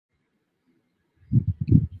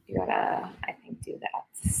gotta, I think, do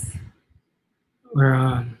that. We're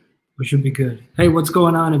on. We should be good. Hey, what's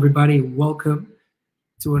going on, everybody? Welcome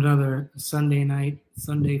to another Sunday night,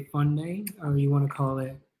 Sunday fun day, or you want to call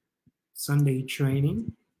it Sunday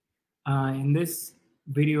training. In this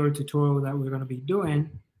video or tutorial that we're going to be doing,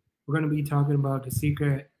 we're going to be talking about the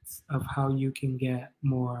secrets of how you can get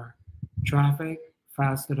more traffic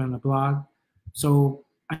faster than a blog. So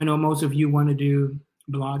I know most of you want to do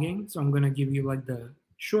blogging, so I'm going to give you like the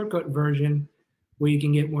shortcut version where you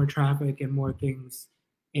can get more traffic and more things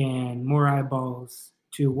and more eyeballs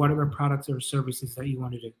to whatever products or services that you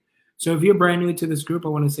want to do. So if you're brand new to this group, I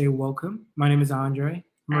want to say welcome. My name is Andre.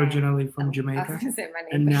 I'm originally from Jamaica. I was gonna say my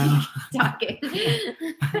name, and now talking.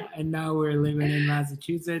 and now we're living in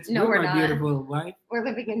Massachusetts. No, we're my not. Beautiful wife. We're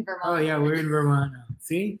living in Vermont. Oh yeah, we're in Vermont now.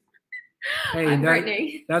 See? Hey, I'm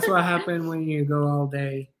Brittany. That's what happened when you go all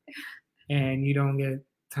day and you don't get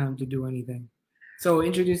time to do anything. So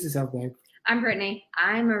introduce yourself, babe. I'm Brittany.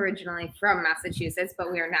 I'm originally from Massachusetts,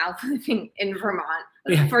 but we are now living in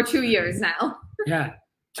Vermont for 2 years now. Yeah,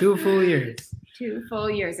 2 full years. 2 full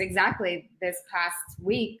years, exactly. This past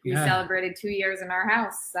week, we celebrated 2 years in our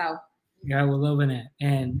house. So yeah, we're loving it.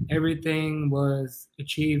 And everything was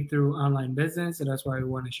achieved through online business. So that's why we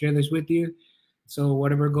want to share this with you. So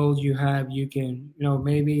whatever goals you have, you can,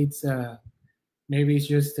 maybe it's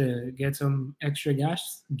just to get some extra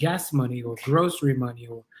gas money or grocery money,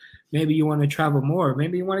 or maybe you want to travel more.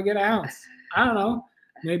 Maybe you want to get a house. I don't know.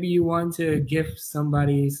 Maybe you want to gift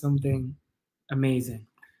somebody something amazing.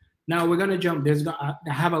 Now we're going to jump. I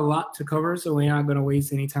have a lot to cover, so we're not going to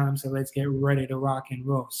waste any time. So let's get ready to rock and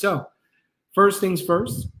roll. So first things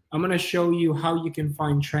first, I'm going to show you how you can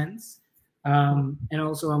find trends. And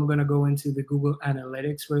also I'm going to go into the Google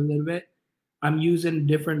Analytics for a little bit. I'm using a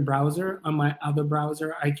different browser. On my other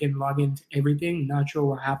browser, I can log into everything. Not sure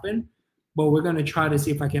what happened, but we're going to try to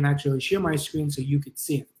see if I can actually share my screen so you could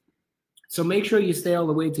see it. So make sure you stay all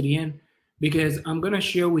the way to the end, because I'm going to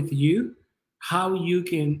share with you how you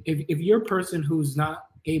can, if you're a person who's not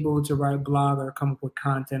able to write a blog or come up with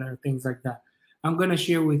content or things like that, I'm going to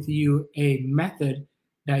share with you a method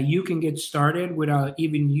that you can get started without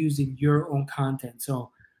even using your own content.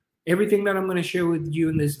 So everything that I'm going to share with you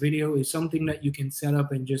in this video is something that you can set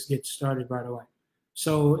up and just get started right away.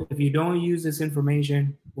 So if you don't use this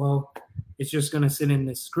information, well, it's just going to sit in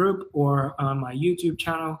this group or on my YouTube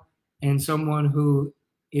channel, and someone who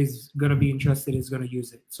is going to be interested is going to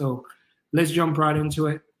use it. So let's jump right into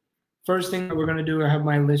it. First thing that we're going to do, I have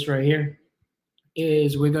my list right here,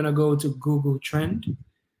 is we're going to go to Google Trend.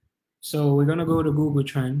 So we're going to go to Google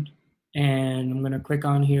Trend, and I'm going to click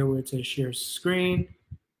on here where it says share screen.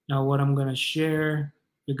 Now what I'm going to share,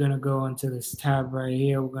 we're going to go into this tab right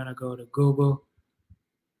here. We're going to go to Google.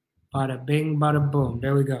 Bada bing, bada boom.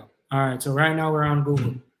 There we go. All right, so right now we're on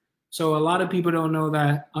Google. So a lot of people don't know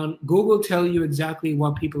that Google tell you exactly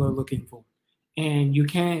what people are looking for. And you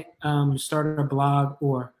can't start a blog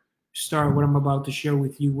or start what I'm about to share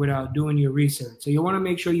with you without doing your research. So you want to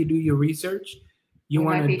make sure you do your research. You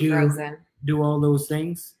want to do all those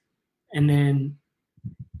things. And then,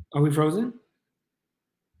 are we frozen?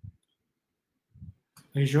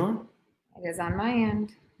 Are you sure? It is on my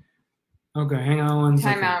end. Okay, hang on one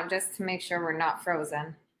second. Time out just to make sure we're not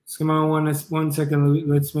frozen. Just come on one second.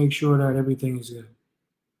 Let's make sure that everything is good.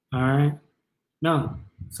 All right. No.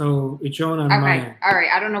 So it's showing on my end. All right.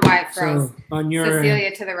 I don't know why it froze. So on your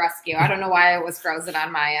Cecilia to the rescue. I don't know why it was frozen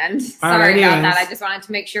on my end. Sorry about that. I just wanted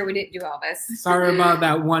to make sure we didn't do all this. Sorry about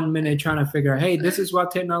that 1 minute trying to figure out, hey, this is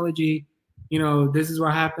what technology, this is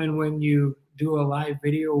what happened when you do a live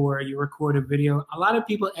video or you record a video. A lot of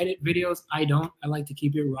people edit videos. I don't. I like to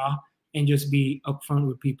keep it raw and just be upfront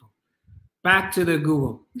with people. Back to the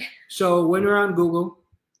Google. So when we're on Google,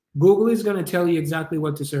 Google is going to tell you exactly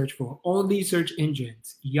what to search for. All these search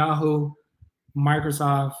engines, Yahoo,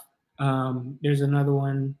 Microsoft, there's another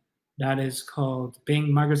one that is called Bing.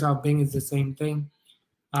 Microsoft Bing is the same thing.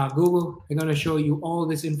 Google, they're going to show you all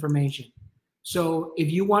this information. So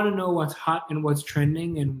if you want to know what's hot and what's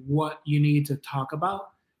trending and what you need to talk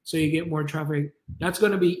about so you get more traffic, that's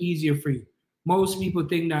going to be easier for you. Most people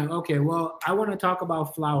think that, okay, well, I want to talk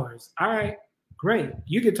about flowers. All right, great.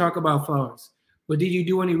 You can talk about flowers. But did you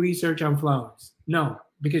do any research on flowers? No,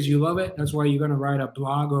 because you love it. That's why you're going to write a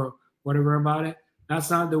blog or whatever about it.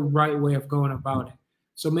 That's not the right way of going about it.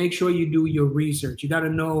 So make sure you do your research. You got to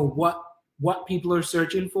know what people are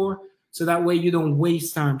searching for, so that way you don't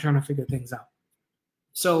waste time trying to figure things out.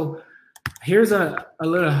 So here's a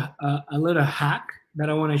little hack that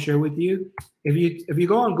I want to share with you. If you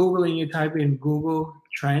go on Google and you type in Google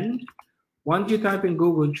Trend, once you type in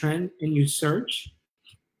Google Trend and you search,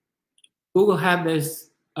 Google have this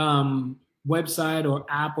website or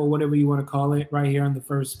app or whatever you want to call it right here on the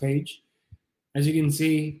first page. As you can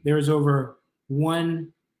see, there's over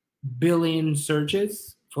 1 billion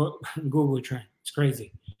searches for Google Trend. It's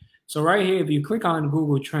crazy. So right here, if you click on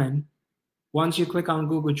Google Trend, once you click on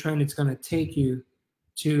Google Trend, it's going to take you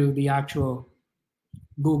to the actual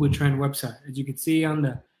Google Trend website. As you can see on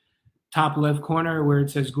the top left corner where it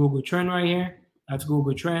says Google Trend right here, that's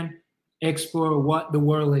Google Trend. Explore what the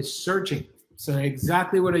world is searching. So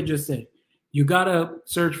exactly what I just said. You got to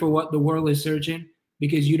search for what the world is searching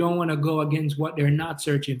because you don't want to go against what they're not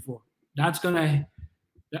searching for. That's going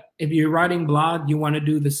to, if you're writing blog, you want to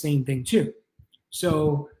do the same thing too.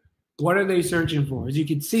 So what are they searching for? As you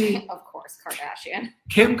can see, of course, Kardashian.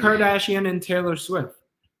 Kim Kardashian and Taylor Swift.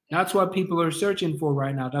 That's what people are searching for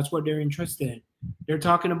right now. That's what they're interested in. They're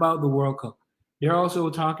talking about the World Cup. They're also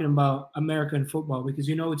talking about American football because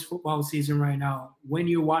you know it's football season right now. When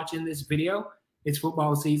you're watching this video, it's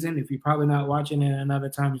football season. If you're probably not watching it another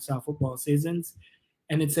time, it's not football seasons.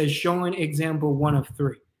 And it says showing example 1 of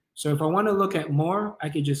 3. So if I want to look at more, I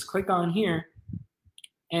could just click on here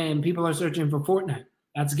and people are searching for Fortnite.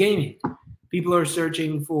 That's gaming. People are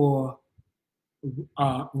searching for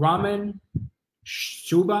ramen,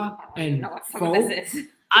 shuba, and pho.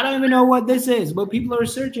 I don't even know what this is, but people are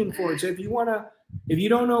searching for it. So if you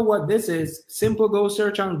don't know what this is, simple go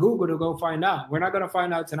search on Google to go find out. We're not going to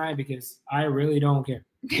find out tonight because I really don't care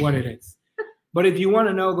what it is. But if you want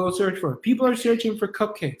to know, go search for it. People are searching for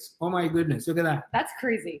cupcakes. Oh my goodness, look at that. That's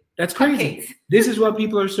crazy. That's crazy. Cupcakes. This is what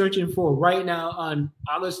people are searching for right now on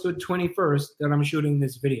August 21st that I'm shooting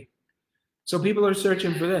this video. So people are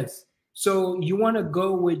searching for this. So you want to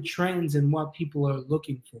go with trends and what people are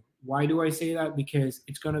looking for. Why do I say that? Because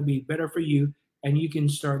it's going to be better for you and you can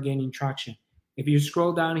start gaining traction. If you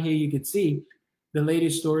scroll down here, you can see the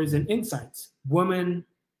latest stories and insights. Women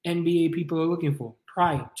NBA people are looking for.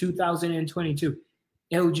 Pride 2022.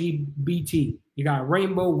 LGBT. You got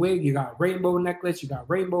rainbow wig, you got rainbow necklace, you got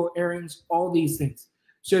rainbow earrings, all these things.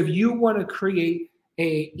 So if you want to create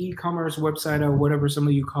a e-commerce website or whatever some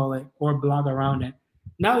of you call it, or blog around it,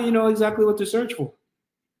 now you know exactly what to search for.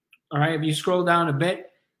 All right. If you scroll down a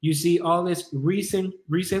bit, you see all this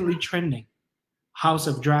recently trending. House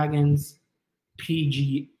of Dragons,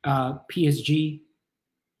 PSG,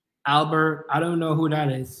 Albert, I don't know who that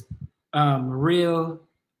is. Real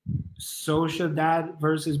Sociedad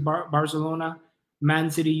versus Barcelona, Man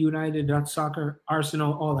City United, Dutch soccer,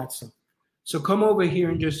 Arsenal, all that stuff. So come over here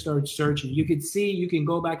and just start searching. You can see, you can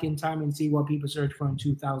go back in time and see what people searched for in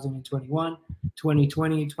 2021,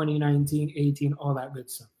 2020, 2019, 18, all that good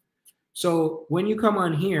stuff. So when you come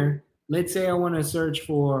on here, let's say I want to search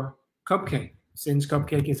for cupcake, since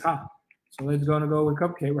cupcake is hot. So let's go with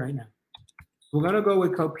cupcake right now. We're going to go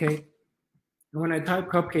with cupcake. And when I type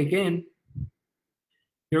cupcake in,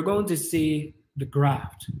 you're going to see the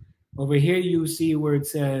graph. Over here, you see where it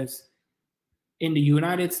says, in the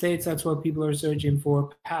United States, that's what people are searching for.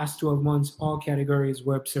 Past 12 months, all categories,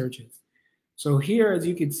 web searches. So here, as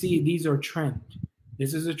you can see, these are trends.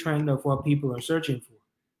 This is a trend of what people are searching for.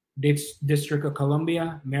 District of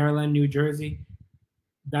Columbia, Maryland, New Jersey.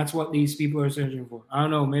 That's what these people are searching for. I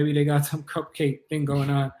don't know, maybe they got some cupcake thing going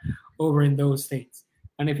on over in those states.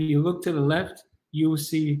 And if you look to the left, you will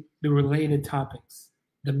see the related topics.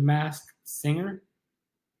 The Masked Singer,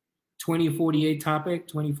 2048 topic,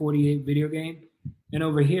 2048 video game. And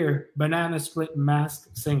over here, Banana Split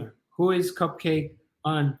Masked Singer. Who is Cupcake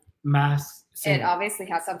on Masked Singer? It obviously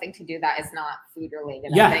has something to do that is not food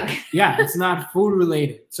related, yeah, I think. Yeah, it's not food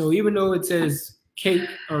related. So even though it says cake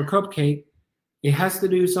or cupcake, it has to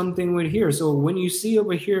do something with here. So when you see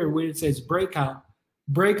over here where it says breakout,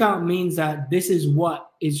 breakout means that this is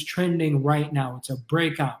what is trending right now. It's a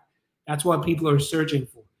breakout. That's what people are searching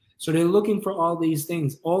for. So they're looking for all these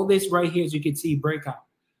things. All this right here, as you can see, breakout.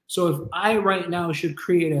 So if I right now should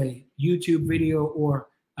create a YouTube video or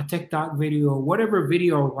a TikTok video or whatever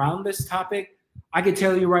video around this topic, I can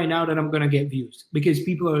tell you right now that I'm going to get views because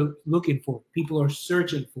people are looking for it. People are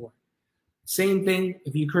searching for it. Same thing,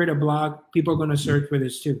 if you create a blog, people are going to search for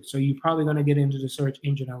this too. So you're probably going to get into the search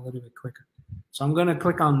engine a little bit quicker. So I'm going to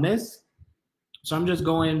click on this. So I'm just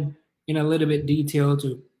going in a little bit detail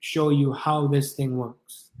to show you how this thing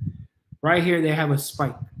works. Right here, they have a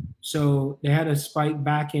spike. So they had a spike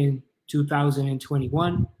back in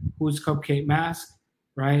 2021. Who's Cupcake Mask,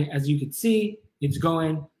 right? As you can see, it's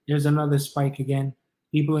going. There's another spike again.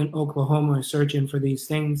 People in Oklahoma are searching for these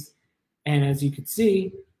things. And as you can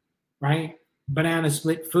see, right, banana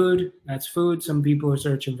split food, that's food. Some people are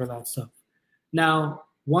searching for that stuff. Now,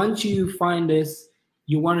 once you find this,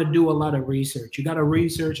 you want to do a lot of research. You got to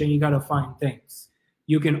research and you got to find things.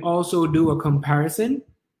 You can also do a comparison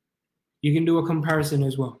You can do a comparison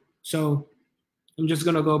as well. So I'm just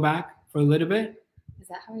going to go back for a little bit. Is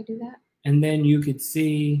that how I do that? And then you could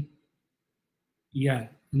see, yeah,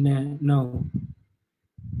 and then no,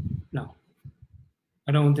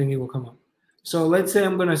 I don't think it will come up. So let's say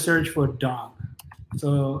I'm going to search for dog.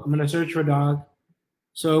 So I'm going to search for dog.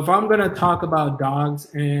 So if I'm going to talk about dogs,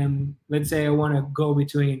 and let's say I want to go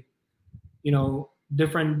between,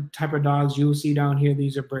 different type of dogs, you'll see down here,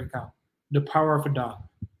 these are breakout. The Power of a Dog,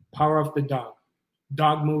 Power of the Dog,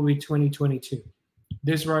 Dog Movie 2022.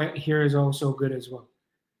 This right here is also good as well.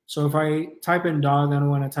 So if I type in dog, I don't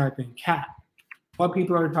want to type in cat. What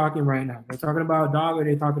people are talking right now? They're talking about dog or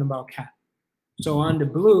they're talking about cat. So on the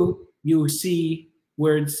blue, you see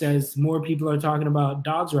where it says more people are talking about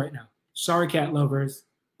dogs right now. Sorry, cat lovers,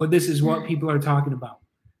 but this is what people are talking about.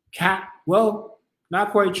 Cat, well,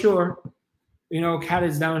 not quite sure. Cat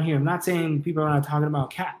is down here. I'm not saying people are not talking about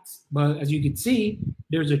cats, but as you can see,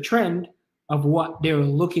 there's a trend of what they're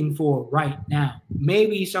looking for right now.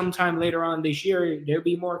 Maybe sometime later on this year, there'll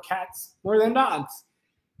be more cats more than dogs.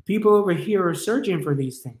 People over here are searching for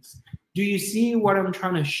these things. Do you see what I'm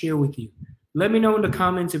trying to share with you? Let me know in the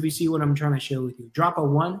comments if you see what I'm trying to share with you. Drop a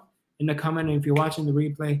 1 in the comment. And if you're watching the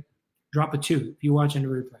replay, drop a 2 if you're watching the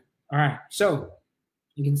replay. All right. So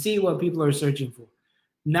you can see what people are searching for.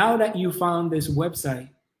 Now that you found this website,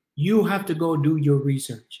 you have to go do your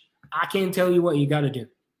research. I can't tell you what you got to do.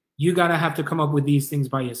 You got to have to come up with these things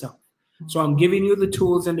by yourself. So I'm giving you the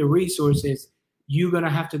tools and the resources. You're going to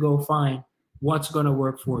have to go find what's going to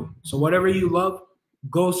work for you. So whatever you love,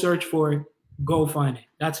 go search for it. Go find it.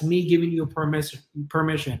 That's me giving you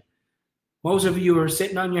permission. Most of you are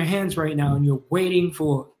sitting on your hands right now and you're waiting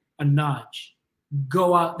for a nudge.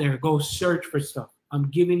 Go out there. Go search for stuff.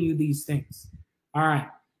 I'm giving you these things. All right.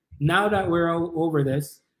 Now that we're all over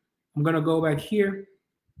this, I'm going to go back here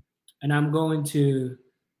and I'm going to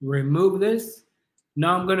remove this.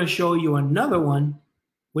 Now I'm going to show you another one,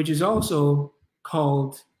 which is also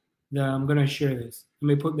called I'm going to share this. Let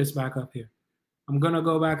me put this back up here. I'm going to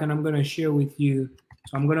go back and I'm going to share with you.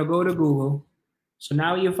 So I'm going to go to Google. So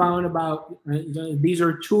now you found about, these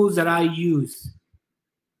are tools that I use.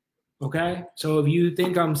 Okay. So if you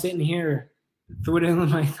think I'm sitting here twiddling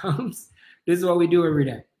my thumbs, this is what we do every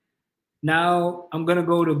day. Now I'm going to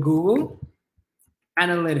go to Google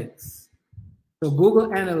Analytics. So Google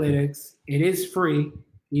Analytics, it is free.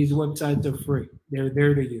 These websites are free. They're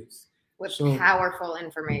there to use. With powerful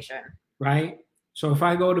information. Right? So if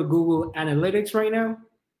I go to Google Analytics right now,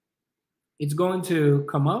 it's going to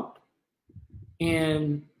come up.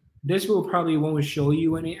 And this will probably won't show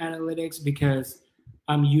you any analytics because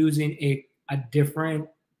I'm using a different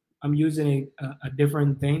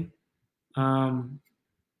thing.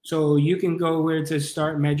 So you can go where it says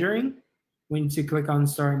start measuring. When you click on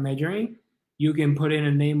start measuring, you can put in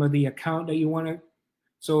a name of the account that you want to.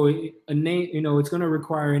 So a name, it's going to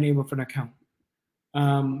require a name of an account.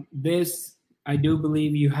 This, I do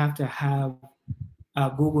believe you have to have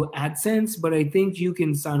Google AdSense, but I think you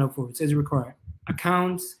can sign up for it. It says required.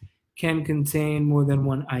 Accounts can contain more than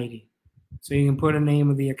one ID. So you can put a name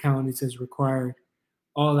of the account. It says required,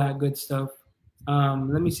 all that good stuff.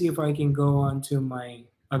 Let me see if I can go on to my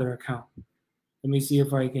other account. Let me see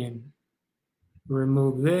if I can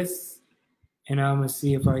remove this. And I'm going to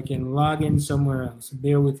see if I can log in somewhere else.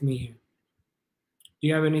 Bear with me here. Do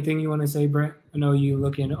you have anything you want to say, Brett? I know you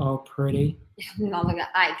looking all pretty. I'm not looking.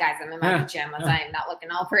 Guys, I'm in my pajamas. I am not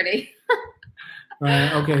looking all pretty.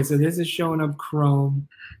 Right. Okay. So this is showing up Chrome.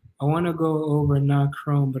 I want to go over not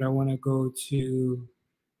Chrome, but I want to go to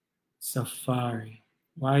Safari.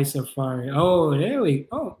 Why Safari? Oh, there we go.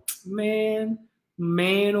 Oh, man.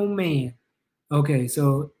 Oh, man. Okay.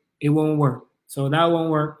 So it won't work. So that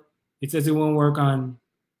won't work. It says it won't work on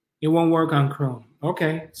Chrome.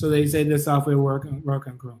 Okay, so they say the software work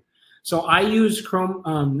on Chrome. So I use Chrome,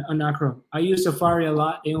 not Chrome. I use Safari a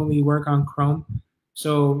lot. They only work on Chrome.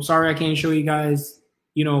 So sorry I can't show you guys,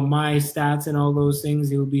 my stats and all those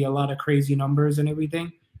things. It would be a lot of crazy numbers and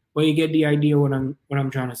everything. But you get the idea what I'm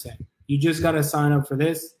trying to say. You just gotta sign up for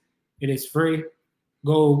this. It is free.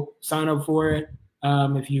 Go sign up for it.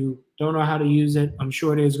 If you don't know how to use it, I'm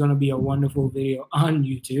sure there's going to be a wonderful video on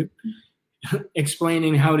YouTube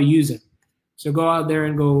explaining how to use it. So go out there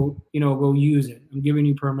and go use it. I'm giving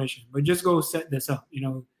you permission, but just go set this up,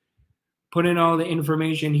 put in all the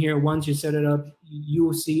information here. Once you set it up, you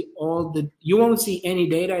will see you won't see any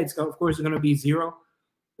data. It's of course going to be 0,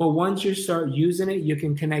 but once you start using it, you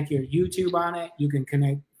can connect your YouTube on it. You can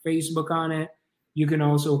connect Facebook on it. You can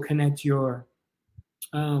also connect your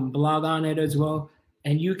blog on it as well,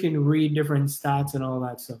 and you can read different stats and all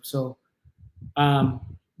that stuff. So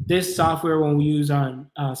this software when we use on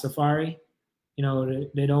Safari, you know,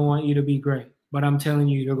 they don't want you to be great, but I'm telling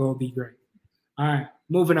you, you're going to be great. All right,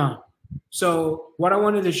 moving on. So what I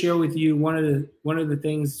wanted to share with you, one of the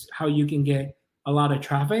things how you can get a lot of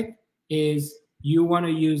traffic is you want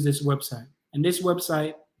to use this website. And this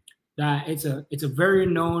website, that it's a very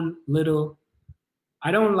known little, I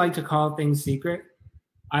don't like to call things secret.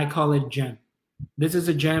 I call it gem. This is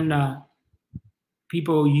a gem that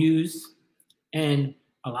people use, and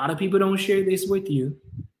a lot of people don't share this with you,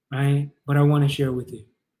 right? But I want to share with you.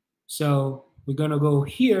 So we're going to go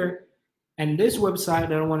here. And this website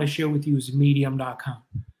that I want to share with you is medium.com.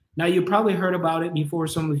 Now, you probably heard about it before.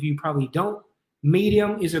 Some of you probably don't.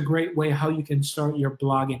 Medium is a great way how you can start your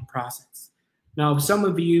blogging process. Now, if some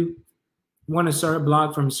of you want to start a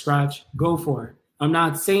blog from scratch, go for it. I'm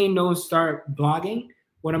not saying don't start blogging.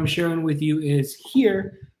 What I'm sharing with you is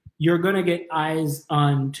here, you're going to get eyes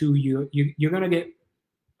onto you. You're going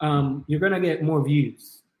to get more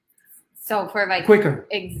views. So for like quicker.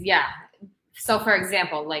 Yeah. So for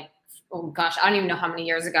example, like, oh gosh, I don't even know how many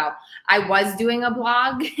years ago I was doing a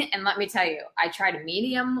blog. And let me tell you, I tried a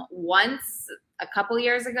Medium once a couple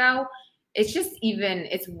years ago.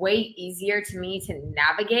 It's way easier to me to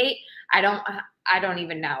navigate. I don't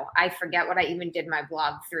even know. I forget what I even did my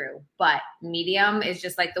blog through, but Medium is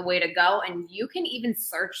just like the way to go. And you can even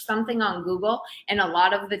search something on Google. And a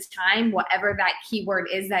lot of the time, whatever that keyword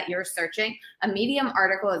is that you're searching, a Medium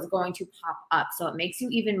article is going to pop up. So it makes you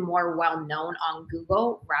even more well-known on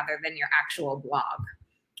Google rather than your actual blog.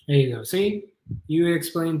 There you go. See, you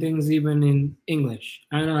explain things even in English.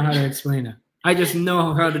 I don't know how to explain it. I just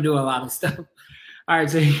know how to do a lot of stuff. All right,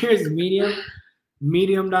 so here's Medium,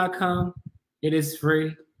 medium.com. It is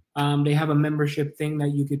free. They have a membership thing that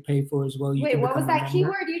you could pay for as well. Wait, what was that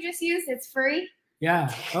keyword you just used? It's free?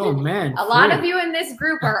 Yeah. Oh, man. A lot of you in this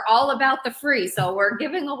group are all about the free. So we're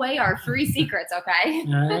giving away our free secrets, okay?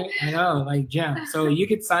 All right. I know, like gem. So you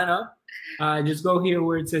could sign up. Just go here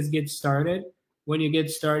where it says get started. When you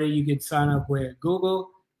get started, you could sign up with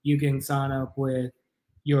Google. You can sign up with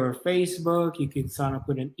your Facebook. You can sign up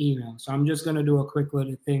with an email. So I'm just going to do a quick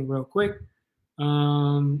little thing real quick.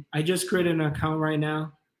 I just created an account right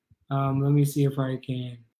now. Let me see if I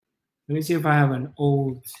have an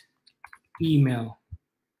old email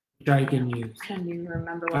that I can use. I don't even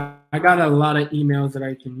remember. I got a lot of emails that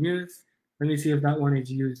I can use. Let me see if that one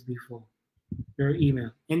is used before. Your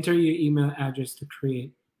email. Enter your email address to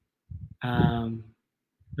create.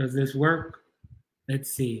 Does this work?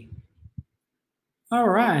 Let's see. All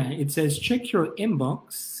right. It says check your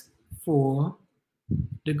inbox for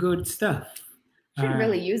the good stuff. Should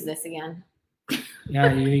really use this again.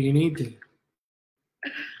 Yeah, you need to.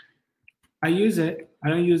 I use it. I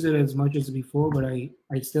don't use it as much as before, but I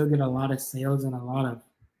still get a lot of sales and I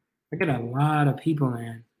get a lot of people,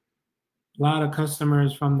 man. A lot of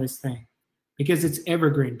customers from this thing because it's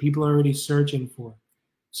evergreen. People are already searching for it.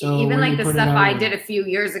 So even like the stuff I did a few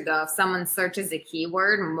years ago, if someone searches a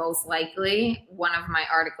keyword, most likely one of my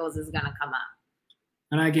articles is going to come up.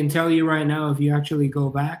 And I can tell you right now, if you actually go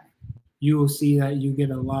back, you will see that you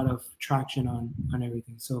get a lot of traction on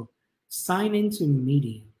everything. So sign into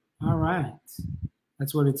Medium. All right.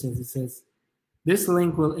 That's what it says. It says, this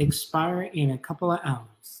link will expire in a couple of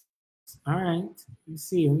hours. All right. Let me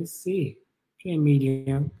see. Okay,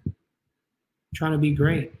 Medium. Trying to be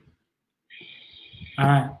great. All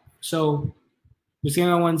right. So just hang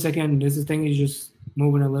on 1 second. This thing is just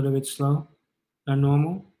moving a little bit slow than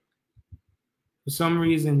normal. For some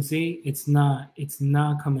reason, see, it's not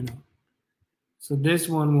coming up. So this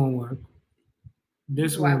one won't work.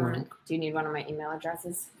 This one work. Do you need one of my email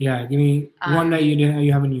addresses? Yeah, give me one that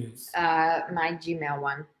you haven't used. My Gmail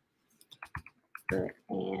one.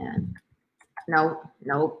 And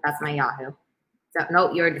nope, that's my Yahoo. So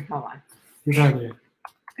nope, hold on. It's right there.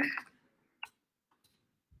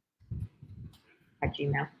 At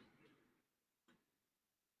Gmail.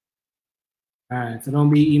 All right, so don't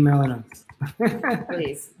be emailing us.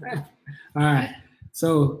 Please. All right,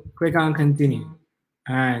 so click on continue.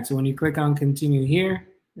 All right, so when you click on continue here.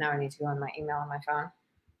 Now I need to go on my email on my phone.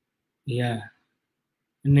 Yeah,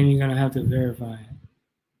 and then you're going to have to verify it.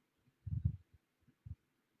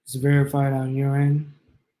 It's verified on your end.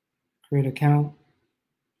 Create account.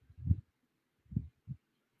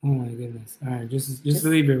 Oh my goodness. All right, just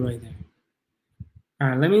leave it right there. All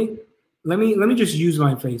right, let me just use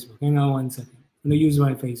my Facebook. Hang on 1 second. I'm gonna use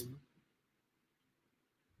my Facebook.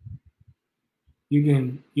 You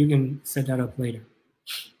can set that up later.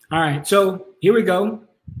 All right, so here we go.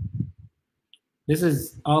 This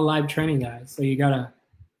is all live training, guys. So you gotta,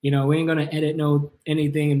 we ain't gonna edit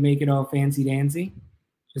anything and make it all fancy dancy.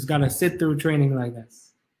 Just gotta sit through training like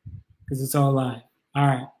this. because it's all live. All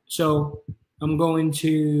right. So I'm going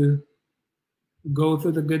to go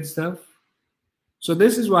through the good stuff. So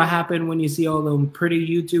this is what happened when you see all them pretty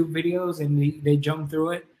YouTube videos and they jump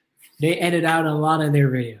through it. They edit out a lot of their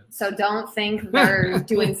videos. So don't think they're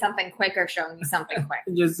doing something quick or showing you something quick.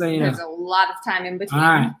 Just so you know. There's a lot of time in between.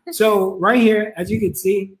 All right. So right here, as you can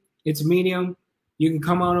see, it's medium. You can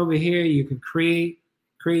come on over here. You can create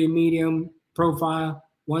a medium profile.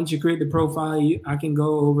 Once you create the profile, I can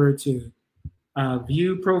go over to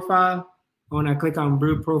view profile. When I click on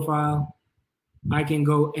view profile, I can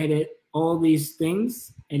go edit all these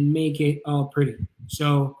things and make it all pretty.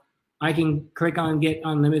 So I can click on get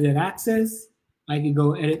unlimited access. I can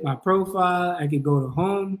go edit my profile. I could go to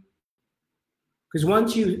home. Because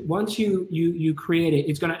once you create it,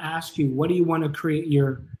 it's going to ask you, what do you want to create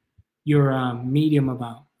your medium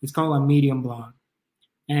about? It's called a medium blog.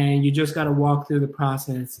 And you just got to walk through the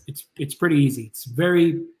process. It's pretty easy. It's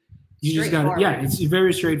very, you just got to, yeah, it's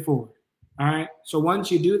very straightforward. All right. So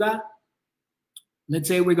once you do that, let's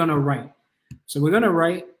say we're going to write. So we're going to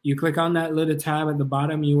write. You click on that little tab at the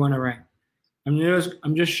bottom. You want to write.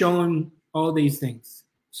 I'm just showing all these things.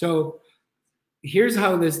 So here's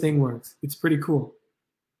how this thing works. It's pretty cool.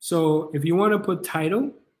 So if you want to put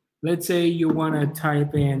title, let's say you want to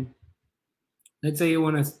type in, let's say you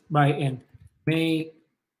want to write in,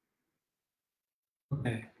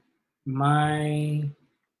 my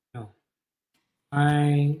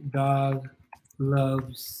dog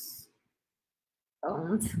loves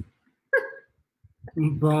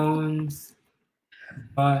bones,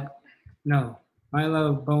 but no, I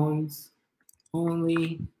love bones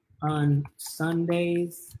only on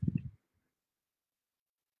Sundays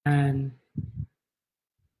and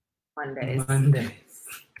Mondays.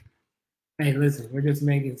 Hey, listen, we're just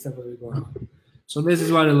making stuff as we go on. So this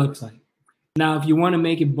is what it looks like. Now, if you want to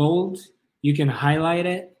make it bold, you can highlight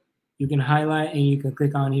it. You can highlight and you can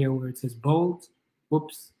click on here where it says bold.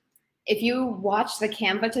 Whoops. If you watch the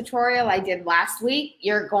Canva tutorial I did last week,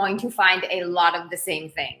 you're going to find a lot of the same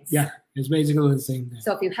things. Yeah, it's basically the same thing.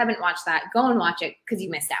 So if you haven't watched that, go and watch it because you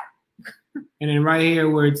missed out. And then right here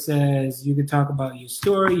where it says you can talk about your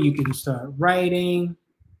story, you can start writing.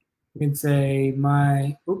 You can say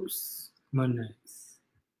Mondays.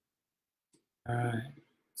 All right,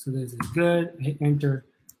 so this is good. Hit enter.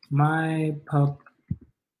 My pup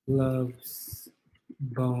loves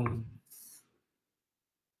bones.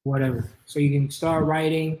 Whatever. So you can start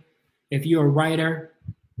writing. If you're a writer,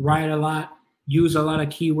 write a lot. Use a lot of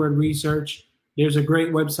keyword research. There's a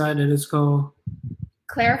great website that is called.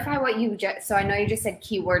 Clarify what you just, so I know you just said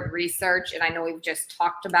keyword research, and I know we've just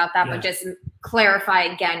talked about that, but just clarify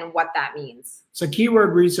again what that means. So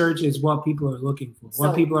keyword research is what people are looking for,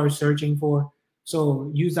 what people are searching for. So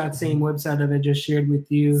use that same website that I just shared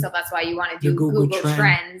with you. So that's why you want to do Google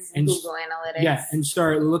Trends and Google Analytics. Yeah, and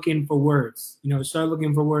start looking for words. Start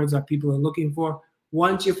looking for words that people are looking for.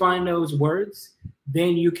 Once you find those words,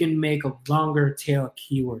 then you can make a longer tail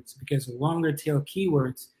keywords, because longer tail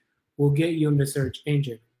keywords will get you in the search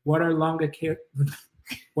engine. What are longer tail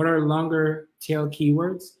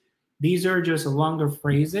keywords? These are just longer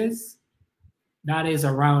phrases that is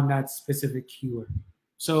around that specific keyword.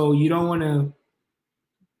 So you don't want to,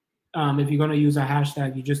 if you're going to use a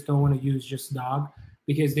hashtag, you just don't want to use just dog,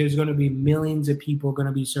 because there's going to be millions of people going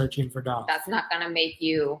to be searching for dog. That's not going to make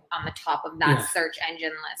you on the top of that search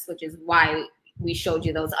engine list, which is why we showed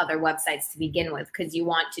you those other websites to begin with, because you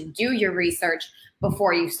want to do your research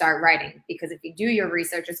before you start writing. Because if you do your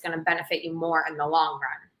research, it's going to benefit you more in the long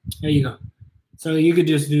run. There you go. So you could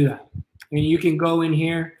just do that. And you can go in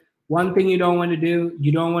here. One thing you don't want to do,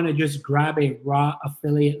 you don't want to just grab a raw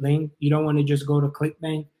affiliate link. You don't want to just go to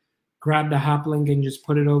ClickBank, grab the hop link and just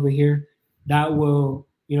put it over here. That will,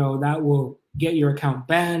 that will get your account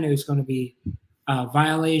banned. It's going to be a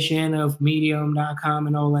violation of medium.com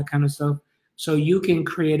and all that kind of stuff. So you can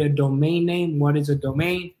create a domain name. What is a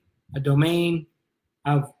domain? A domain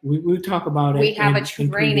of, we talk about it. We have a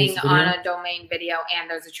training on a domain video, and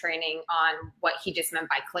there's a training on what he just meant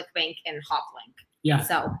by ClickBank and Hoplink. Yeah.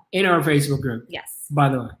 So in our Facebook group. Yes. By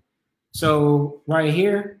the way. So right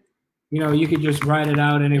here, you could just write it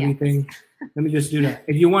out and everything. Yes. Let me just do that.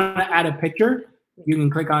 If you want to add a picture, you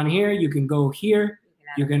can click on here. You can go here.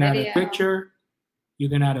 You can add a picture. You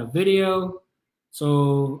can add a video.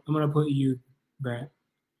 So I'm going to put you, Brett.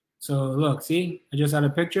 So look, see, I just had a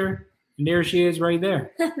picture, and there she is right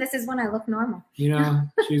there. This is when I look normal.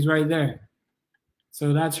 She's right there.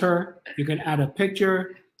 So that's her. You can add a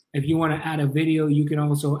picture. If you want to add a video, you can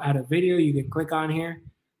also add a video. You can click on here.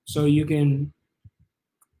 So you can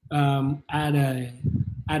add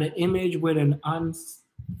an image with an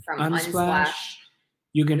unsplash.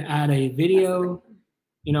 You can add a video,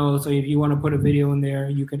 you know, so if you want to put a video in there,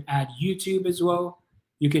 you can add YouTube as well.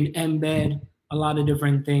 You can embed a lot of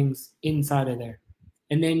different things inside of there.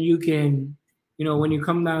 And then you can, you know, when you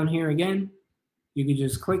come down here again, you can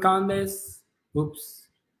just click on this. Oops.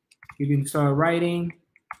 You can start writing,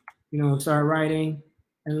 you know, start writing.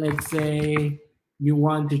 And let's say you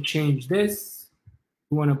want to change this.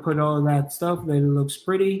 You want to put all that stuff that it looks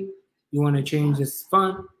pretty. You want to change this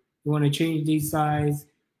font. You want to change these size.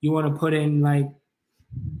 You want to put in like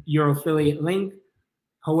your affiliate link.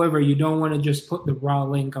 However, you don't want to just put the raw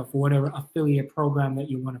link of whatever affiliate program that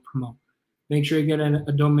you want to promote. Make sure you get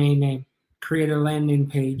a domain name, create a landing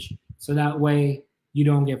page, so that way you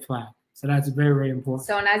don't get flagged. So that's very, very important.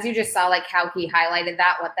 So, and as you just saw, like how he highlighted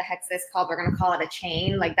that, what the heck's this called? We're going to call it a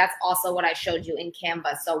chain. Like that's also what I showed you in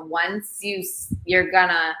Canva. So once you're going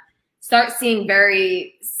to start seeing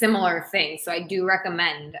very similar things. So I do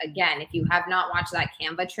recommend, again, if you have not watched that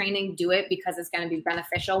Canva training, do it because it's going to be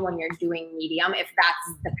beneficial when you're doing Medium, if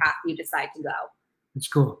that's the path you decide to go. It's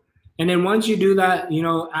cool. And then once you do that, you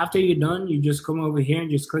know, after you're done, you just come over here and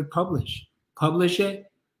just click publish. Publish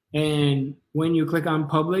it. And when you click on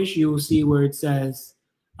publish, you will see where it says,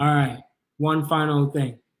 all right, one final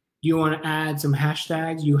thing. Do you want to add some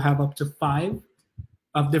hashtags? You have up to 5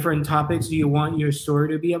 of different topics do you want your story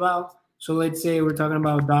to be about. So let's say we're talking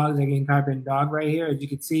about dogs. I can type in dog right here. As you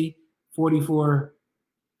can see,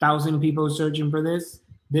 44,000 people searching for this.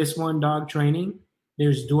 This one, dog training.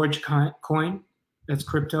 There's Dogecoin. That's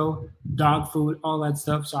crypto, dog food, all that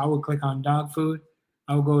stuff. So I will click on dog food.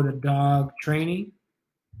 I'll go to dog training.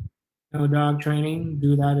 No dog training,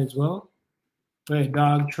 do that as well. Wait,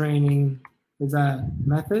 dog training, is that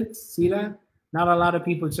methods? See that? Not a lot of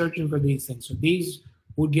people searching for these things. So these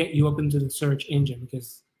will get you up into the search engine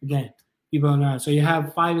because, again, people don't know. So you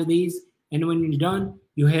have 5 of these, and when you're done,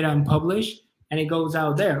 you hit on publish, and it goes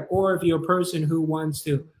out there. Or if you're a person who wants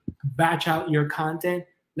to batch out your content,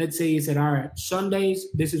 let's say you said, all right, Sundays,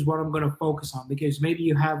 this is what I'm going to focus on because maybe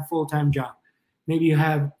you have a full-time job. Maybe you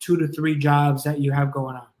have 2 to 3 jobs that you have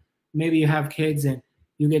going on. Maybe you have kids and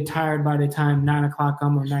you get tired by the time 9 o'clock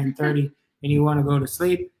comes or 9:30 and you want to go to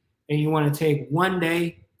sleep and you want to take one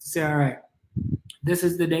day to say, all right, this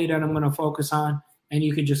is the day that I'm going to focus on, and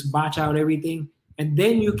you can just batch out everything. And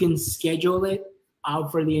then you can schedule it out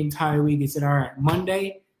for the entire week. You said, all right,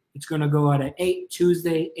 Monday, it's going to go out at 8,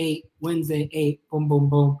 Tuesday, 8, Wednesday, 8, boom, boom,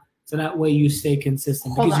 boom. So that way you stay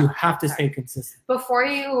consistent because you have to stay consistent. Before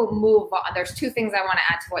you move on, there's 2 things I want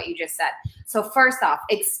to add to what you just said. So first off,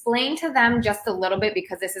 explain to them just a little bit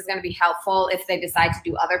because this is going to be helpful if they decide to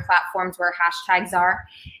do other platforms where hashtags are.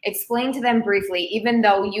 Explain to them briefly, even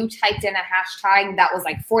though you typed in a hashtag that was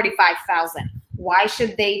like 45,000, why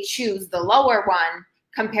should they choose the lower one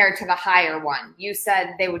compared to the higher one? You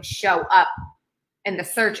said they would show up in the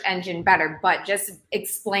search engine better, but just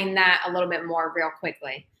explain that a little bit more real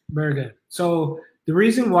quickly. Very good. So the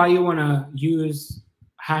reason why you want to use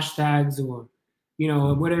hashtags or, you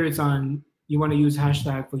know, whether it's on, you want to use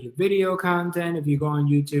hashtag for your video content, if you go on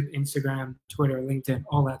YouTube, Instagram, Twitter, LinkedIn,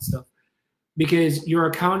 all that stuff, because your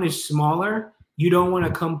account is smaller, you don't want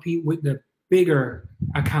to compete with the bigger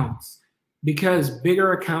accounts because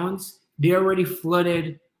bigger accounts, they already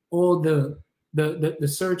flooded all the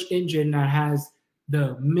search engine that has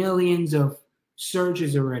the millions of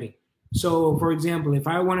searches already. So, for example, if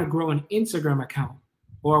I want to grow an Instagram account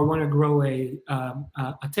or I want to grow a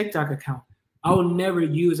TikTok account, I will never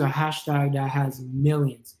use a hashtag that has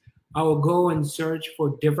millions. I will go and search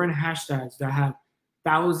for different hashtags that have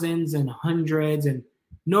thousands and hundreds and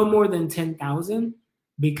no more than 10,000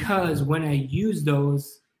 because when I use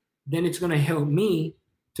those, then it's going to help me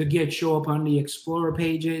to show up on the Explorer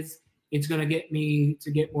pages. It's going to get me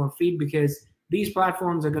to get more feed because these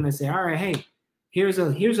platforms are going to say, all right, hey, here's a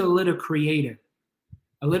little creator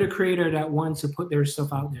that wants to put their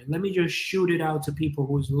stuff out there. Let me just shoot it out to people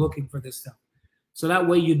who's looking for this stuff. So that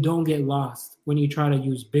way you don't get lost when you try to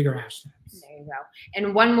use bigger hashtags. There you go.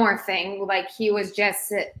 And one more thing, like he was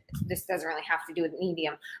just, this doesn't really have to do with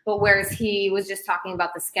Medium, but whereas he was just talking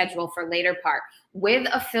about the schedule for later part, with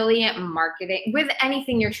affiliate marketing, with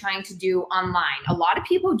anything you're trying to do online, a lot of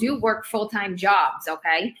people do work full-time jobs,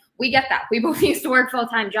 okay? We get that. We both used to work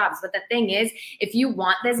full-time jobs. But the thing is, if you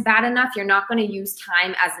want this bad enough, you're not going to use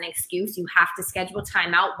time as an excuse. You have to schedule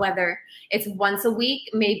time out, whether it's once a week,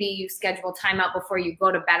 maybe you schedule time out before you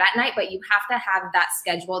go to bed at night, but you have to have that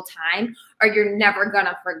scheduled time or you're never going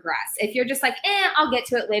to progress. If you're just like, I'll get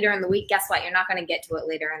to it later in the week, guess what? You're not going to get to it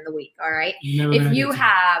later in the week, all right? If you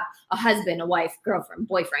have a husband, a wife, girlfriend,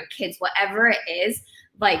 boyfriend, kids, whatever it is,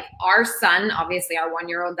 like our son, obviously our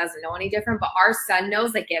 1-year-old doesn't know any different, but our son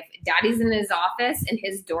knows, like, if daddy's in his office and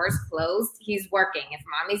his door's closed, he's working. If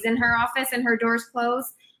mommy's in her office and her door's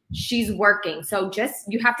closed, she's working. So just,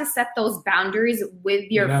 you have to set those boundaries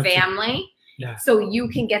with your family. Yeah. So you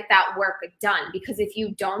can get that work done, because if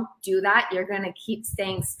you don't do that, you're going to keep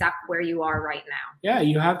staying stuck where you are right now. Yeah,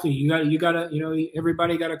 you have to. You gotta, you know,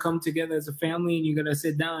 everybody got to come together as a family, and you got to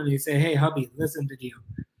sit down and you say, hey, hubby, listen to you.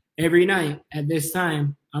 Every night at this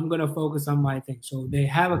time, I'm going to focus on my thing. So they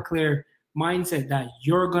have a clear mindset that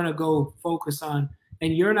you're going to go focus on,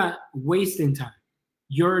 and you're not wasting time.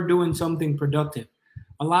 You're doing something productive.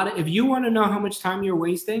 If you want to know how much time you're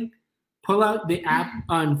wasting, pull out the app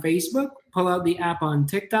on Facebook, pull out the app on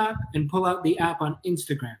TikTok, and pull out the app on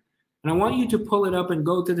Instagram. And I want you to pull it up and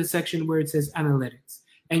go to the section where it says analytics.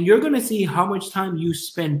 And you're going to see how much time you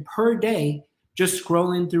spend per day just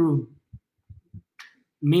scrolling through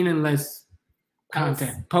meaningless posts.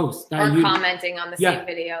 Or commenting on the same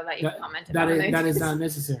video that you commented on. That is not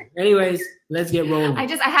necessary. Anyways, let's get rolling. I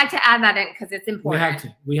had to add that in because it's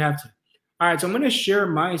important. We have to. All right, so I'm going to share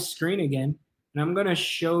my screen again, and I'm going to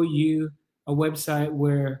show you a website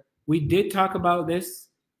where we did talk about this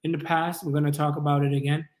in the past. We're going to talk about it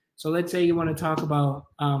again. So let's say you want to talk about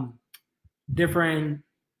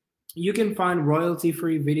you can find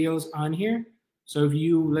royalty-free videos on here. So if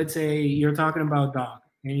let's say you're talking about dog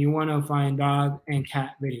and you want to find dog and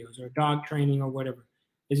cat videos or dog training or whatever.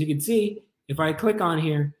 As you can see, if I click on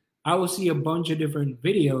here, I will see a bunch of different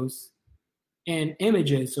videos and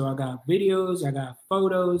images. So I got videos, I got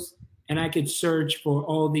photos, and I could search for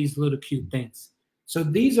all these little cute things. So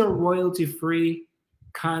these are royalty-free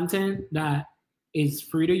content that is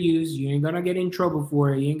free to use. You ain't gonna get in trouble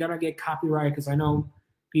for it. You ain't gonna get copyright, because I know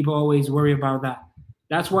people always worry about that.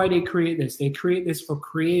 That's why they create this. They create this for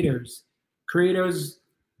creators. Creators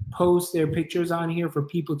post their pictures on here for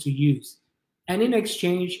people to use. And in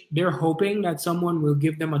exchange, they're hoping that someone will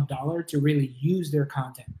give them $1 to really use their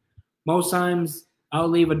content. Most times I'll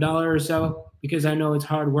leave $1 or so because I know it's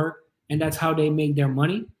hard work, and that's how they make their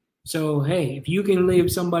money. So, hey, if you can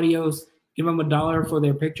leave somebody else, give them $1 for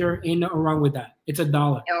their picture, ain't nothing wrong with that. It's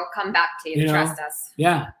 $1. It will come back to you, trust us.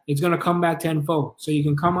 Yeah, it's going to come back tenfold. So you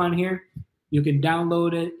can come on here, you can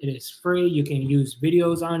download it. It is free. You can use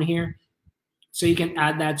videos on here. So you can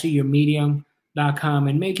add that to your medium.com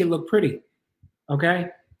and make it look pretty. Okay?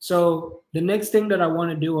 So the next thing that I want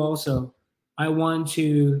to do also, I want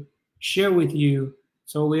to share with you.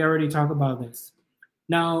 So we already talked about this.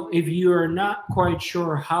 Now, if you are not quite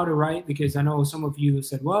sure how to write, because I know some of you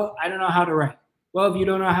said, well, I don't know how to write. Well, if you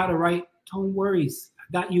don't know how to write, don't worry. I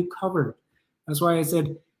got you covered. That's why I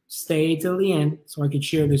said stay till the end so I could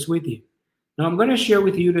share this with you. Now, I'm going to share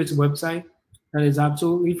with you this website that is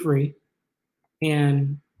absolutely free.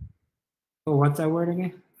 And, what's that word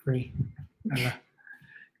again? Free.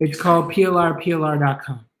 It's called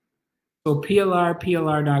plrplr.com. So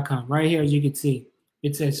plrplr.com. Right here, as you can see,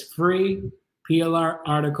 it says free PLR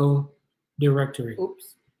article directory.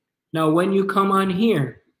 Oops. Now, when you come on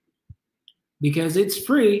here, because it's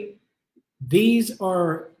free, these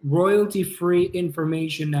are royalty-free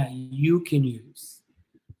information that you can use.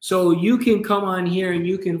 So you can come on here and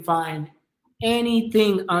you can find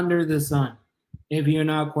anything under the sun if you're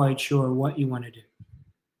not quite sure what you want to do.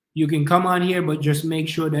 You can come on here, but just make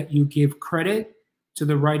sure that you give credit to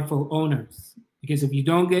the rightful owners. Because if you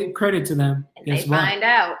don't get credit to them, and they find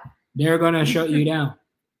out, they're going to shut you down.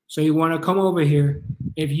 So you want to come over here.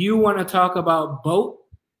 If you want to talk about boat,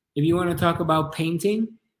 if you want to talk about painting,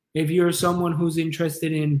 if you're someone who's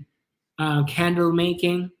interested in candle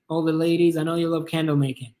making, all the ladies, I know you love candle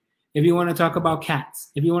making. If you want to talk about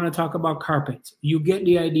cats, if you want to talk about carpets, you get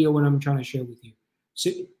the idea what I'm trying to share with you. So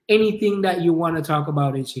anything that you want to talk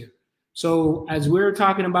about is here. So as we're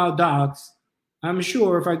talking about dogs, I'm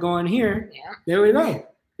sure if I go in here, there we go.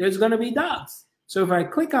 There's going to be dogs. So if I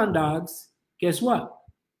click on dogs, guess what?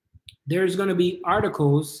 There's going to be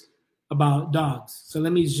articles about dogs. So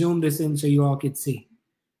let me zoom this in so you all can see.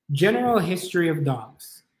 General history of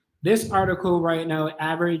dogs. This article right now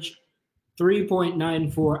averaged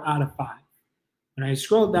 3.94 out of 5. When I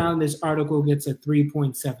scroll down, this article gets a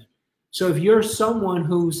 3.7. So if you're someone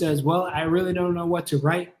who says, well, I really don't know what to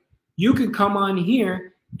write, you can come on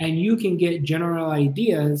here and you can get general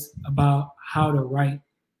ideas about how to write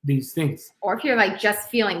these things. Or if you're like just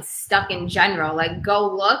feeling stuck in general, like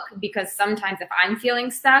go look, because sometimes if I'm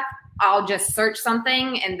feeling stuck, I'll just search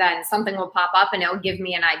something and then something will pop up and it'll give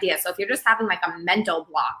me an idea. So if you're just having like a mental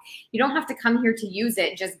block, you don't have to come here to use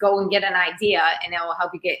it. Just go and get an idea and it will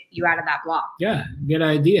help you get you out of that block. Yeah, good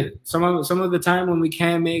idea. Some of the time when we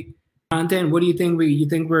can't make content, what do you think? You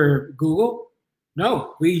think we're Google?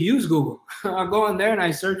 No, we use Google. I'll go in there and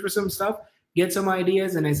I search for some stuff, get some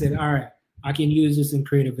ideas, and I said, all right, I can use this and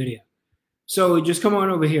create a video. So just come on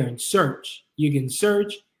over here and search. You can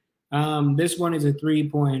search. This one is a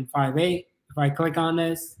 3.58. If I click on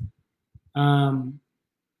this,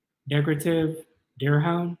 decorative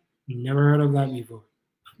deerhound, never heard of that before.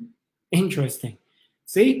 Interesting.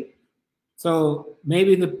 See? So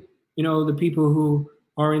maybe the people who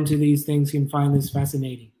are into these things can find this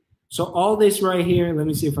fascinating. So all this right here, let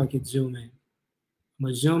me see if I can zoom in. I'm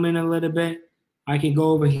gonna zoom in a little bit. I can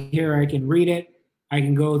go over here, I can read it. I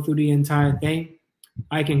can go through the entire thing.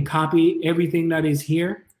 I can copy everything that is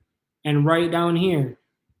here and write down here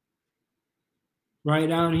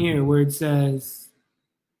where it says,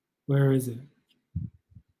 where is it?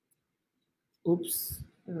 Oops.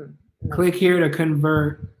 Click here to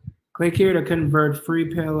convert free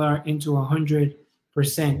pillar into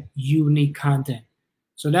 100% unique content.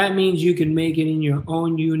 So that means you can make it in your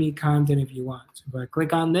own unique content if you want. So if I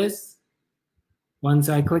click on this, once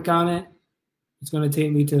I click on it, it's going to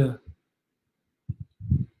take me to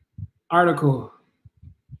article.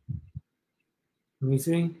 Let me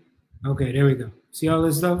see. Okay, there we go. See all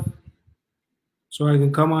this stuff? So I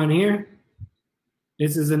can come on here.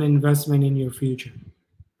 This is an investment in your future,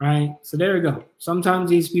 right? So there we go. Sometimes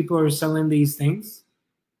these people are selling these things.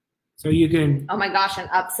 So you can. Oh my gosh, an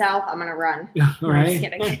upsell. I'm going to run. Right? I'm just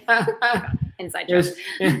kidding. Inside joke.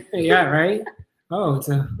 Yeah, right? Oh, it's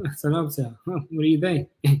an upsell. What do you think?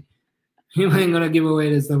 You ain't going to give away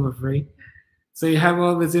this stuff for free. So you have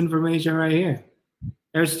all this information right here.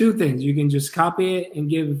 There's two things. You can just copy it and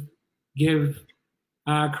give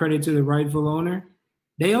credit to the rightful owner.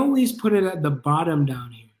 They always put it at the bottom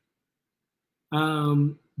down here.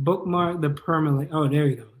 Bookmark the permalink. Oh, there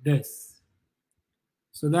you go. This.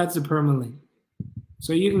 So that's a permalink.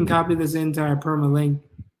 So you can copy this entire permalink,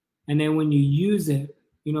 and then when you use it,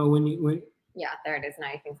 yeah, there it is.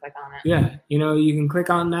 Now you can click on it. Yeah, you can click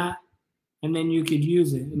on that, and then you could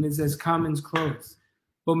use it, and it says comments closed.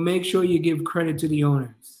 But make sure you give credit to the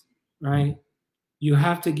owners, right? You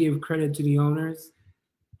have to give credit to the owners.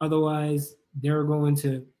 Otherwise, they're going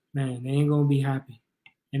to, they ain't going to be happy.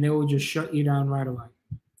 And they will just shut you down right away.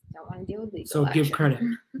 Don't want to deal with legal So action. give credit.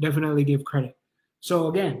 Definitely give credit. So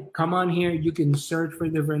again, come on here. You can search for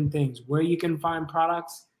different things. Where you can find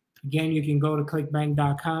products, again, you can go to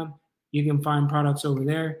clickbank.com. You can find products over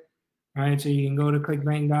there. All right, so you can go to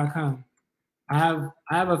clickbank.com. I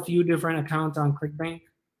have a few different accounts on ClickBank.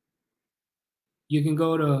 You can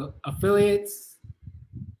go to affiliates,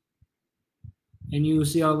 and you will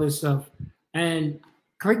see all this stuff. And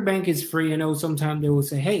ClickBank is free. I know sometimes they will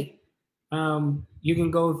say, hey, you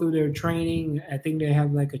can go through their training. I think they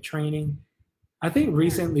have like a training. I think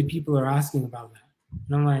recently people are asking about that.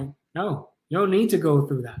 And I'm like, no, you don't need to go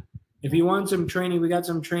through that. If you want some training, we got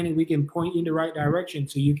some training. We can point you in the right direction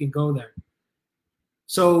so you can go there.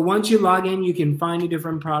 So once you log in, you can find the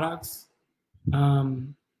different products. I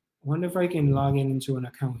wonder if I can log in into an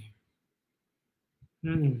account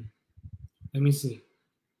here. Let me see.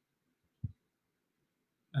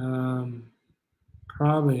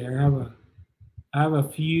 Probably I have a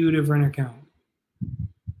few different accounts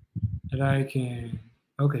that I can.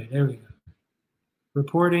 Okay, there we go.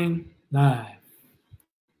 Reporting live.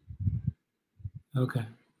 Okay.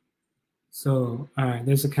 So, all right,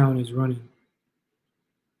 this account is running.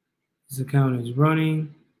 This account is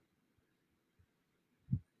running.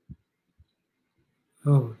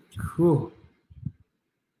 Oh, cool.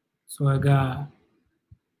 So I got,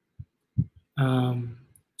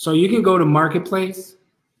 so you can go to Marketplace.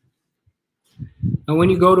 And when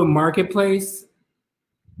you go to Marketplace,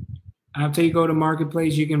 after you go to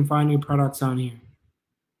Marketplace, you can find your products on here.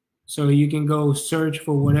 So you can go search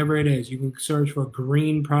for whatever it is. You can search for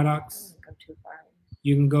green products. Go too far.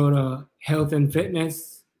 You can go to health and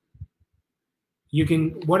fitness. You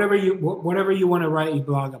can, whatever you want to write your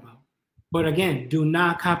blog about. But again, do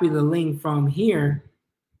not copy the link from here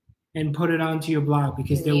and put it onto your blog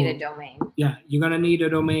because you need a domain. Yeah, you're going to need a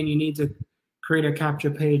domain. You need to create a capture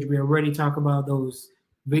page. We already talked about those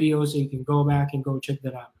videos, so you can go back and go check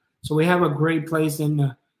that out. So we have a great place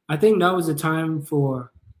in I think now is the time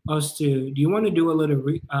for us to, do you want to do a little,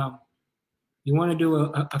 you want to do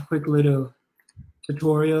a quick little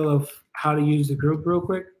tutorial of how to use the group real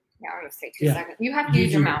quick? Yeah, I'll just take 2 seconds. You have to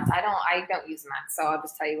use your mouse. I don't use Mac, so I'll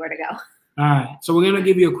just tell you where to go. All right, so we're gonna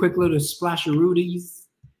give you a quick little splasharoodies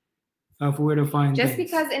of where to find just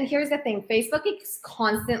things. Because, and here's the thing, Facebook is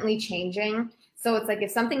constantly changing. So it's like if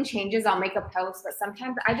something changes, I'll make a post, but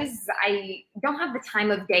sometimes I don't have the time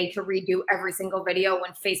of day to redo every single video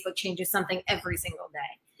when Facebook changes something every single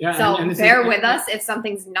day. Yeah, So and bear with us if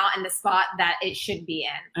something's not in the spot that it should be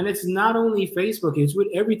in. And it's not only Facebook, it's with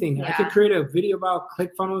everything. Yeah. I could create a video about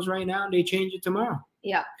ClickFunnels right now and they change it tomorrow.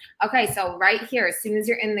 Yeah. Okay, so right here, as soon as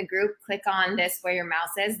you're in the group, click on this where your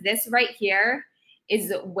mouse is. This right here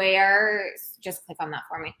is where, just click on that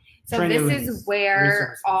for me. So Training this links, is where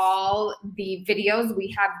resources. all the videos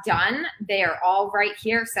we have done, they are all right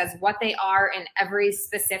here. It says what they are, and every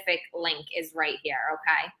specific link is right here,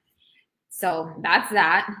 okay? So that's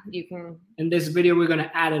that. You can. In this video, we're going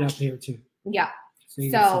to add it up here too. Yeah.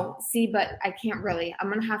 So see, but I can't really, I'm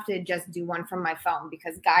going to have to just do one from my phone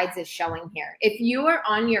because guides is showing here. If you are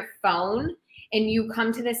on your phone and you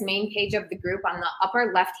come to this main page of the group, on the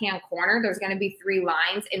upper left-hand corner, there's going to be 3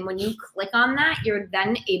 lines. And when you click on that, you're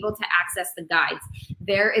then able to access the guides.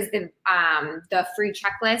 There is the free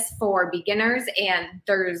checklist for beginners, and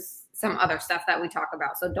there's some other stuff that we talk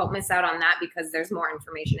about. So don't miss out on that because there's more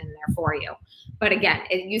information in there for you. But again,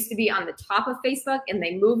 it used to be on the top of Facebook and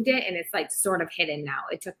they moved it and it's like sort of hidden now.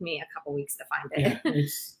 It took me a couple weeks to find it.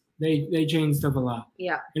 Yeah, they change stuff a lot.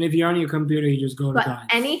 Yeah. And if you're on your computer, you just go to guides.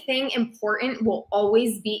 Anything important will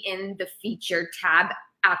always be in the featured tab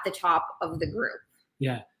at the top of the group.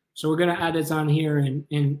 Yeah. So we're going to add this on here. And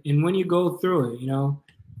when you go through it, you know,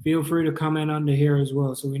 feel free to comment under here as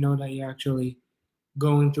well. So we know that you're actually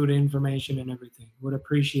going through the information and everything. Would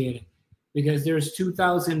appreciate it because there's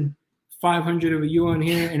 2,500 of you on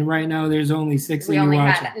here, and right now there's only 6 of you watching. We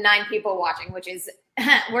only had 9 people watching, which is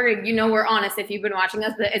we're honest. If you've been watching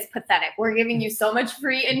us, but it's pathetic. We're giving you so much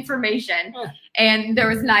free information, and there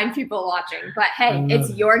was 9 people watching. But hey,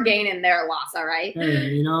 it's your gain and their loss. All right.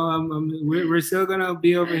 Hey, you know, we're still gonna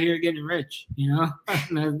be over here getting rich. You know,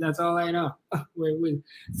 that's all I know.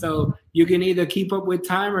 So you can either keep up with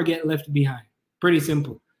time or get left behind. Pretty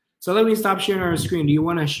simple. So let me stop sharing our screen. Do you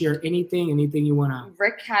want to share anything you want to?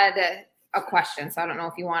 Rick had a question, so I don't know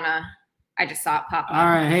if you want to. I just saw it pop up. All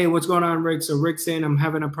right. Hey, what's going on, Rick? So Rick's saying I'm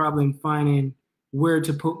having a problem finding where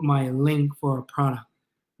to put my link for a product.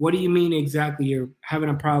 What do you mean exactly? You're having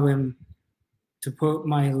a problem to put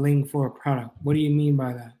my link for a product. What do you mean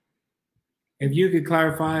by that? If you could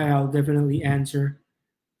clarify, I'll definitely answer.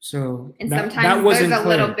 So and sometimes that wasn't there's a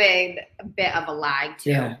little bit of a lag too.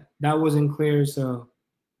 Yeah, that wasn't clear, so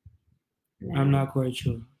I'm not quite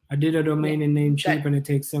sure. I did a domain and name cheap, and it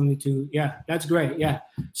takes 72. Yeah, that's great. Yeah,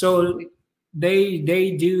 so they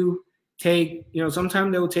do take, you know,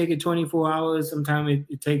 sometimes they'll take it 24 hours. Sometimes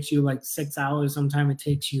it takes you like 6 hours. Sometimes it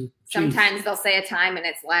takes you. Sometimes they'll say a time and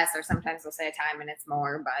it's less, or sometimes they'll say a time and it's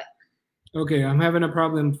more. But okay, I'm having a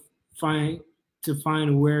problem to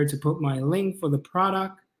find where to put my link for the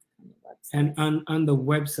product. And on the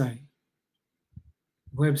websites.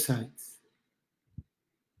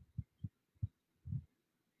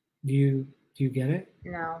 Do you get it?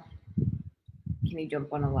 No. Can you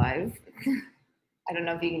jump on a live? I don't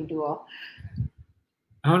know if you can dual.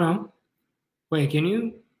 I don't know. Wait, can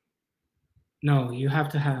you? No, you have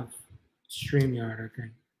to have StreamYard, I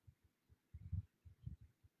think.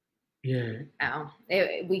 Yeah. Oh,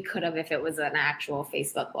 we could have if it was an actual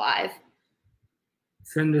Facebook Live.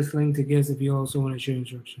 Send this link to guests if you also want to share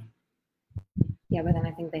instruction. Yeah, but then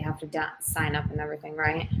I think they have to sign up and everything,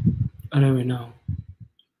 right? I don't even know.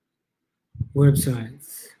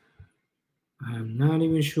 Websites. I'm not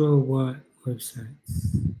even sure what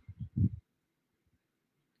websites.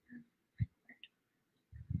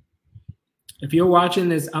 If you're watching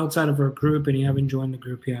this outside of our group and you haven't joined the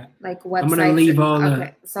group yet, like websites, I'm gonna leave all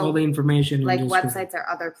the information. Like websites are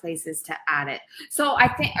other places to add it. So I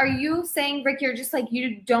think, are you saying, Rick, you're just like,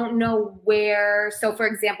 you don't know where? So for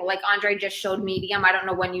example, like Andre just showed Medium. I don't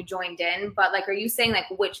know when you joined in, but like, are you saying like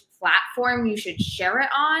which platform you should share it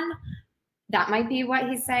on? That might be what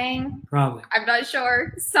he's saying. Probably. I'm not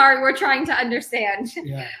sure. Sorry, we're trying to understand.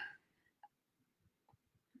 Yeah.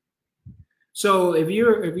 So if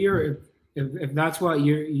that's what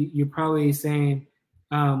you're probably saying,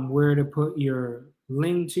 where to put your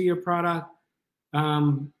link to your product.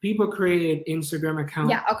 People create Instagram account.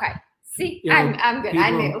 Yeah. Okay. See, I'm good.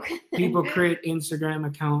 I knew. People create Instagram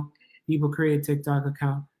account. People create TikTok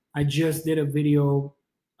account. I just did a video,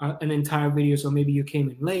 an entire video. So maybe you came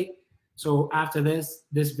in late. So after this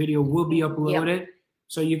video will be uploaded. Yep.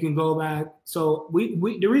 So you can go back. So we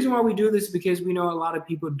the reason why we do this is because we know a lot of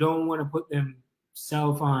people don't want to put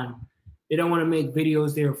themselves on. They don't want to make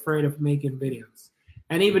videos. They're afraid of making videos.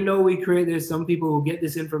 And even though we create this, some people will get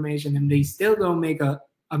this information and they still don't make a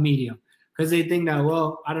medium because they think that,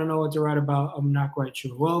 well, I don't know what to write about. I'm not quite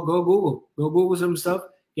sure. Well, go Google some stuff,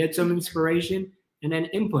 get some inspiration, and then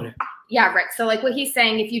input it. Yeah, Rick. So like what he's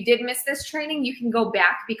saying, if you did miss this training, you can go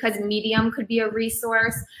back because Medium could be a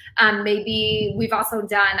resource. Maybe we've also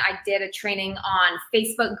I did a training on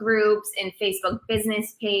Facebook groups and Facebook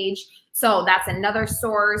business page. So that's another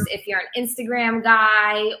source if you're an Instagram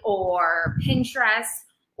guy or Pinterest,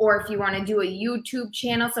 or if you want to do a YouTube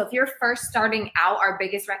channel. So if you're first starting out, our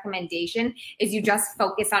biggest recommendation is you just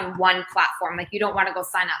focus on one platform. Like you don't want to go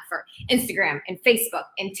sign up for Instagram and Facebook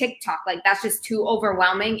and TikTok. Like that's just too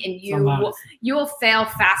overwhelming, and you will fail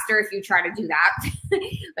faster if you try to do that.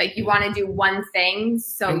 Like you want to do one thing.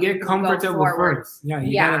 So and get comfortable first. Yeah.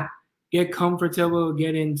 You gotta get comfortable,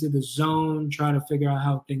 get into the zone, try to figure out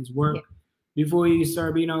how things work before you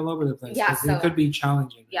start being all over the place. Yeah. So, it could be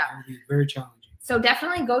challenging. Yeah. It would be very challenging. So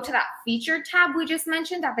definitely go to that featured tab we just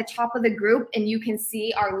mentioned at the top of the group, and you can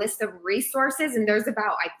see our list of resources. And there's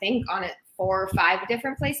about, I think, on it 4 or 5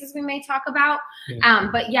 different places we may talk about. Yeah.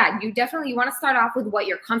 But yeah, you want to start off with what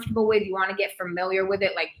you're comfortable with. You want to get familiar with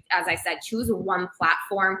it. Like, as I said, choose one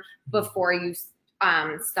platform before you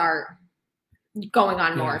start going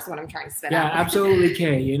on more is what I'm trying to spit out. Yeah, absolutely,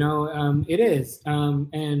 Kay. You know, it is.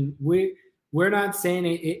 And we're not saying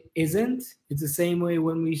it isn't. It's the same way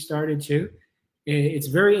when we started too. It's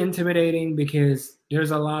very intimidating because there's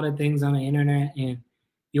a lot of things on the internet and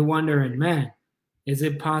you're wondering, man, is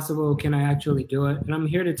it possible? Can I actually do it? And I'm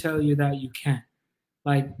here to tell you that you can.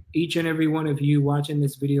 Like each and every one of you watching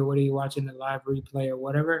this video, whether you're watching the live replay or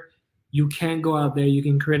whatever, you can go out there. You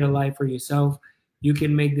can create a life for yourself. You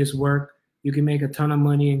can make this work. You can make a ton of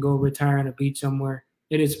money and go retire on a beach somewhere.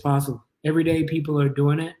 It is possible. Every day people are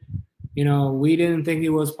doing it. You know, we didn't think it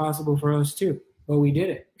was possible for us too, but we did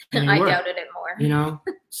it. I doubted it more. You know,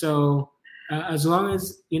 so as long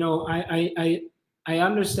as, you know, I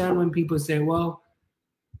understand when people say, well,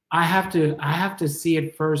 I have to see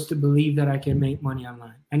it first to believe that I can make money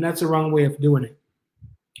online. And that's the wrong way of doing it.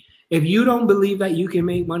 If you don't believe that you can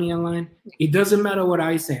make money online, it doesn't matter what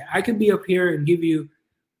I say. I could be up here and give you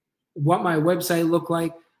what my website look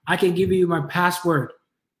like. I can give you my password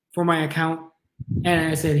for my account. And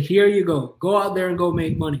I said, here you go. Go out there and go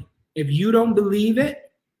make money. If you don't believe it,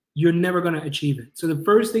 you're never going to achieve it. So the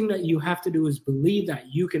first thing that you have to do is believe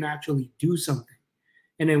that you can actually do something.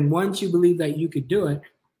 And then once you believe that you could do it,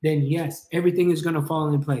 then yes, everything is going to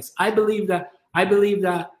fall in place. I believe that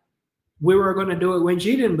we were going to do it when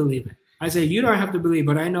she didn't believe it. I said, you don't have to believe,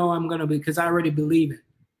 but I know I'm going to be, because I already believe it.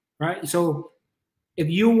 Right? So if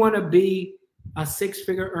you want to be a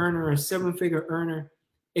 6-figure earner or a 7-figure earner,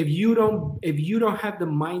 if you don't have the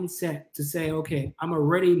mindset to say, okay, I'm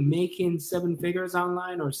already making 7 figures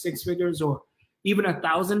online or 6 figures or even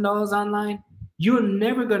 $1,000 online, you're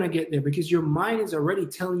never going to get there because your mind is already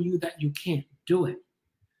telling you that you can't do it.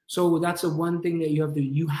 So that's the one thing that you have to do.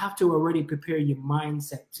 You have to already prepare your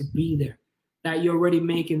mindset to be there, that you're already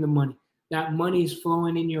making the money, that money is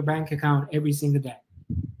flowing in your bank account every single day.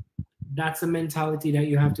 That's the mentality that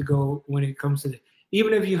you have to go when it comes to this.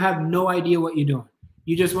 Even if you have no idea what you're doing.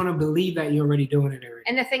 You just want to believe that you're already doing it already.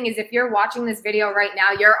 And the thing is, if you're watching this video right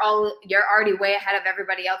now, you're already way ahead of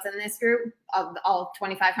everybody else in this group, of all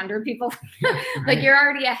 2,500 people. Like you're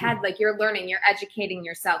already ahead. Like you're learning, you're educating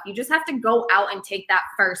yourself. You just have to go out and take that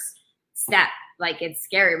first step. Like it's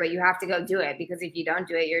scary, but you have to go do it, because if you don't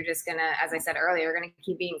do it, you're just gonna, as I said earlier, you're gonna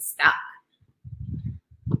keep being stuck.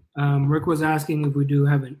 Rick was asking if we do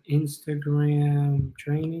have an Instagram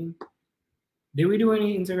training. Did we do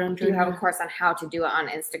any Instagram training? You have a course on how to do it on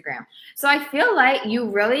Instagram. So I feel like you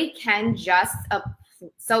really can just,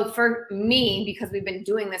 so for me, because we've been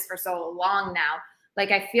doing this for so long now, like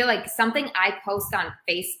I feel like something I post on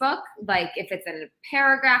Facebook, like if it's in a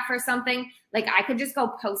paragraph or something, like I could just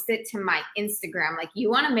go post it to my Instagram. Like you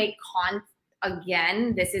want to make content.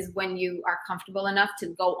 Again, this is when you are comfortable enough to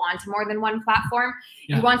go on to more than one platform.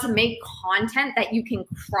 Yeah. You want to make content that you can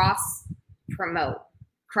cross promote.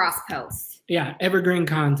 Cross post. Yeah, evergreen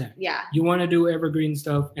content. Yeah. You want to do evergreen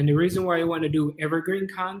stuff. And the reason why you want to do evergreen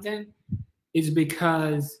content is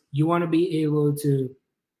because you want to be able to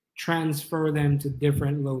transfer them to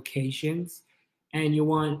different locations. And you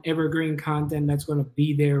want evergreen content that's going to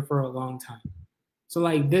be there for a long time. So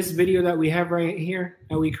like this video that we have right here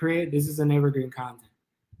that we create, this is an evergreen content.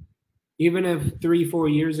 Even if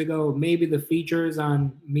 3-4 years ago, maybe the features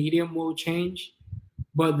on Medium will change,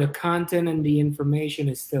 but the content and the information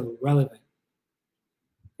is still relevant.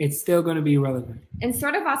 It's still going to be relevant. And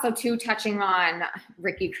sort of also too, touching on,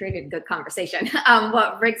 Rick, you created good conversation,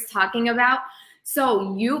 what Rick's talking about.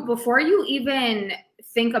 So before you even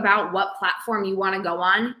think about what platform you want to go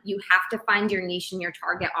on, you have to find your niche and your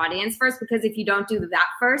target audience first, because if you don't do that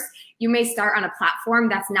first, you may start on a platform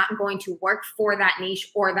that's not going to work for that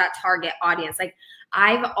niche or that target audience. Like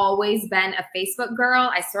I've always been a Facebook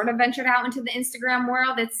girl. I sort of ventured out into the Instagram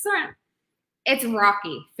world. It's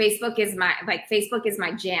rocky. Facebook is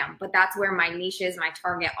my jam, but that's where my niche is, my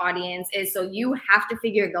target audience is. So you have to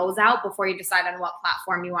figure those out before you decide on what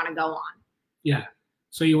platform you want to go on. Yeah.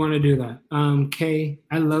 So you want to do that. Kay,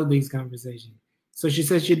 I love these conversations. So she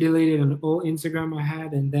said she deleted an old Instagram I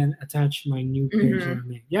had and then attached my new page.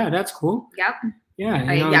 Mm-hmm. Yeah, that's cool. Yep.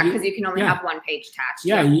 Yeah. Because you can only have one page attached.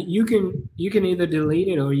 Yeah, you can either delete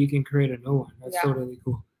it or you can create a new one. That's totally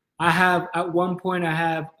cool. At one point I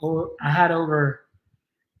had over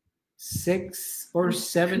 6 or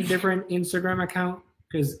 7 different Instagram accounts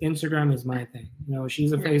because Instagram is my thing.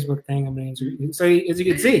 She's a Facebook thing. I'm an Instagram. So as you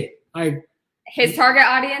can see, like his target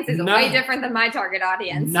audience is way different than my target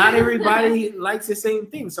audience. Not everybody likes the same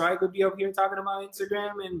thing. So I could be up here talking about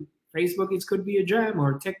Instagram and Facebook. It could be a jam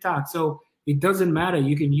or TikTok. So it doesn't matter.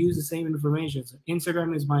 You can use the same information. So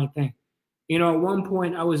Instagram is my thing. At one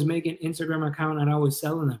point I was making Instagram account and I was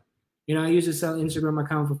selling them. I used to sell Instagram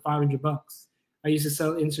account for $500. I used to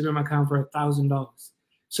sell Instagram account for $1,000.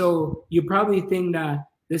 So you probably think that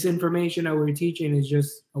this information that we're teaching is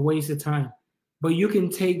just a waste of time. But you can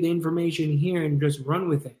take the information here and just run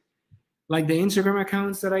with it. Like the Instagram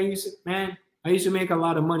accounts that I used to make a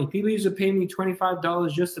lot of money. People used to pay me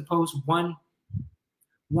 $25 just to post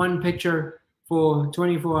one picture for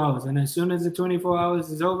 24 hours. And as soon as the 24 hours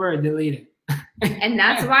is over, I delete it. And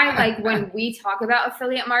that's why, like, when we talk about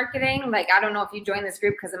affiliate marketing, like, I don't know if you joined this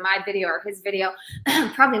group because of my video or his video,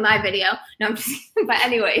 probably my video. No, I'm just, but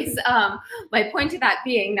anyways, my point to that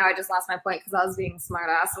being, now I just lost my point because I was being smart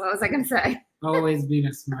ass. What was I going to say? Always being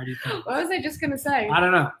a smarty thing. What was I just going to say? I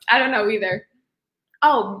don't know. I don't know either.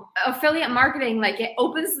 Oh, affiliate marketing, like, it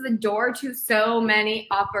opens the door to so many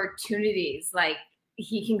opportunities. Like,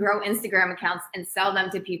 he can grow Instagram accounts and sell them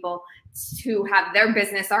to people to have their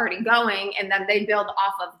business already going, and then they build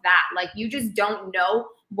off of that. Like, you just don't know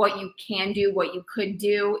what you can do, what you could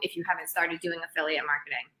do if you haven't started doing affiliate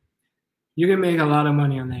marketing. You can make a lot of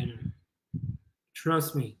money on the internet.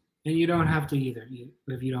 Trust me. And you don't have to either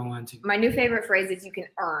if you don't want to. My new favorite phrase is you can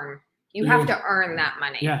earn. You have to earn that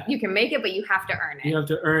money. Yeah. You can make it, but you have to earn it. You have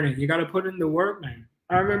to earn it. You got to put in the work, man.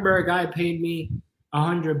 I remember a guy paid me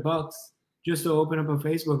 $100 just to open up a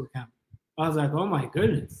Facebook account. I was like, oh my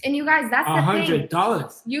goodness. And you guys, that's the thing.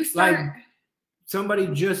 $100. You start. Like, somebody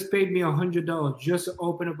just paid me $100 just to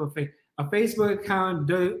open up a Facebook account.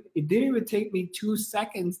 It didn't even take me 2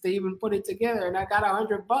 seconds to even put it together, and I got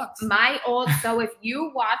 $100. So if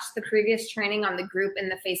you watch the previous training on the group in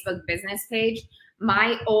the Facebook business page,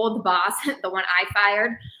 my old boss, the one I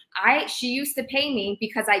fired, she used to pay me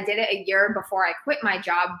because I did it a year before I quit my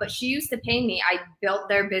job, but she used to pay me. I built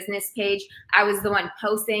their business page. I was the one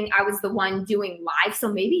posting. I was the one doing live.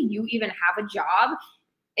 So maybe you even have a job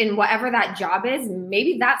in whatever that job is.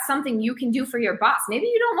 Maybe that's something you can do for your boss. Maybe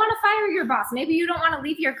you don't want to fire your boss. Maybe you don't want to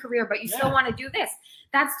leave your career, but you still want to do this.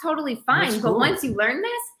 That's totally fine. That's cool. But once you learn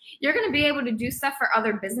this, you're going to be able to do stuff for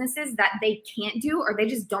other businesses that they can't do or they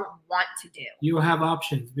just don't want to do. You have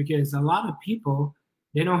options because a lot of people,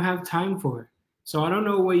 they don't have time for it. So I don't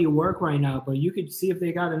know where you work right now, but you could see if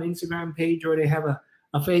they got an Instagram page or they have a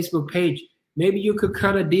Facebook page. Maybe you could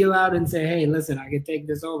cut a deal out and say, hey, listen, I can take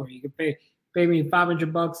this over. You can pay me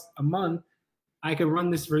 $500 a month. I can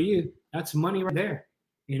run this for you. That's money right there.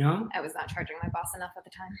 I was not charging my boss enough at the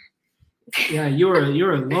time. Yeah, you're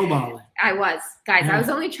a lowballer. I was. Guys, yeah. I was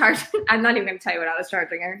only charging. I'm not even going to tell you what I was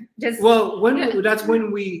charging her. That's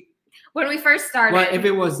when we first started. Well, if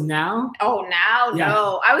it was now? Oh, now? Yeah.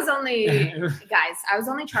 No. I was only, guys, I was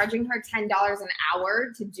only charging her $10 an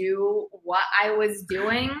hour to do what I was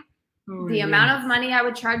doing. The amount of money I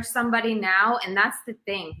would charge somebody now, and that's the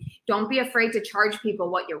thing. Don't be afraid to charge people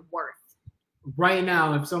what you're worth. Right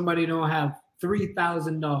now, if somebody don't have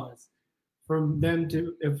 $3,000 from them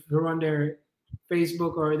if they're on their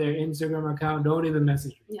Facebook or their Instagram account, don't even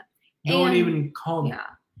message me. Yeah. Don't even call me. Yeah.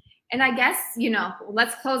 And I guess,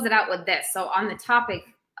 let's close it out with this. So on the topic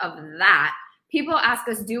of that, people ask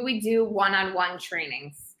us, do we do one-on-one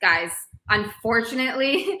trainings? Guys,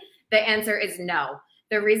 unfortunately, the answer is no.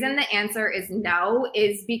 The reason the answer is no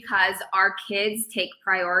is because our kids take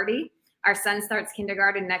priority. Our son starts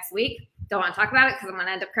kindergarten next week. Don't want to talk about it because I'm going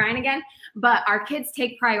to end up crying again. But our kids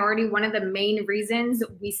take priority. One of the main reasons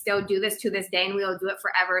we still do this to this day, and we will do it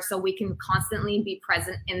forever, so we can constantly be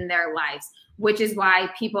present in their lives, which is why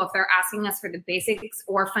people, if they're asking us for the basics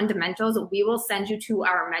or fundamentals, we will send you to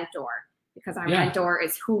our mentor. Because our mentor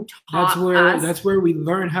is who taught us. That's where we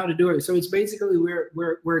learn how to do it. So it's basically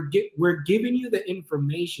we're giving you the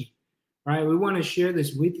information, right? We want to share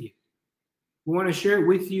this with you. We want to share it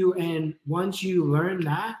with you, and once you learn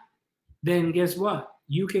that, then guess what?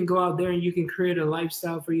 You can go out there and you can create a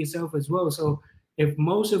lifestyle for yourself as well. So if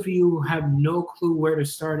most of you have no clue where to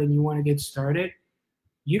start and you want to get started,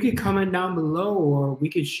 you can comment down below, or we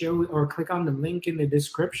could show, or click on the link in the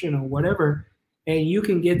description or whatever, and you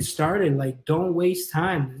can get started. Like, don't waste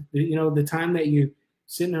time. You know, the time that you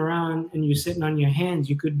sitting around and you're sitting on your hands,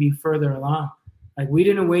 you could be further along. Like, we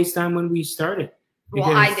didn't waste time when we started. Because,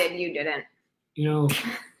 well, I did. You didn't. You know,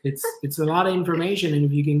 it's a lot of information, and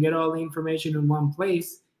if you can get all the information in one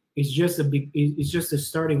place, it's just a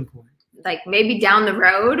starting point. Like, maybe down the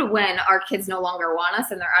road when our kids no longer want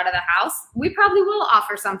us and they're out of the house, we probably will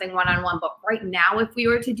offer something one-on-one. But right now, if we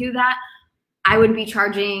were to do that, I would be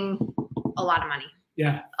charging a lot of money.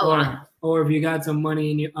 Yeah. Or if you got some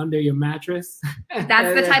money under your mattress.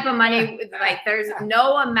 That's the type of money, like, there's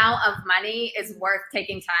no amount of money is worth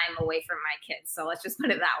taking time away from my kids. So let's just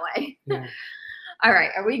put it that way. Yeah. All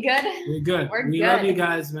right. Are we good? We're good. We love you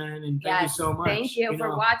guys, man. And thank you so much. Thank you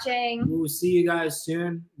for watching. We'll see you guys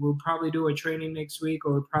soon. We'll probably do a training next week,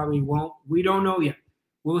 or probably won't. We don't know yet.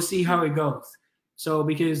 We'll see how it goes. So,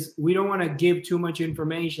 because we don't want to give too much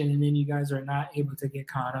information and then you guys are not able to get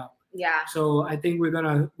caught up. Yeah. So I think we're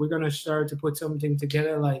gonna start to put something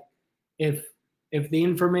together. Like, if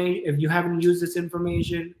you haven't used this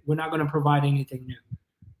information, we're not gonna provide anything new.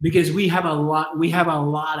 Because we have a lot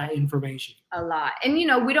of information. A lot. And, you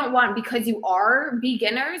know, we don't want, because you are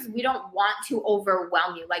beginners, we don't want to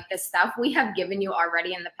overwhelm you. Like, the stuff we have given you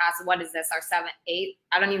already in the past, what is this, our 7th, 8th?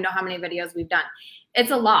 I don't even know how many videos we've done. It's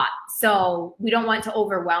a lot. So we don't want to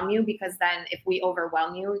overwhelm you, because then if we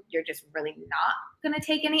overwhelm you, you're just really not going to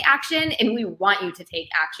take any action. And we want you to take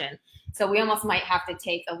action. So we almost might have to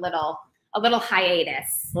take a little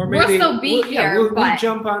hiatus. Or maybe we'll still be here. We'll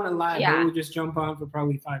jump on the live. Yeah. We'll just jump on for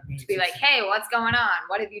probably 5 minutes. To be like, hey, what's going on?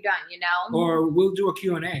 What have you done? You know? Or we'll do a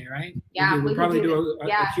Q&A, right? Yeah, we'll probably do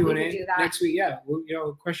a Q&A next week. Yeah,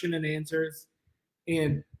 we'll, question and answers.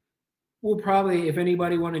 And we'll probably, if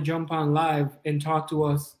anybody want to jump on live and talk to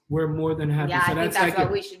us, we're more than happy. Yeah, so I think that's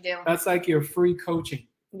what we should do. That's like your free coaching.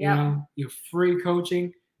 Yeah. You know, your free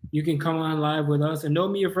coaching. You can come on live with us, and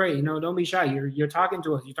don't be afraid. You know, don't be shy. You're talking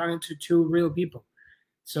to us. You're talking to 2 real people.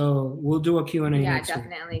 So we'll do a Q&A. Yeah,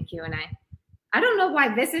 definitely a Q&A. I don't know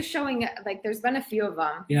why this is showing, like, there's been a few of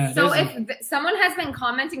them. Yeah. So if someone has been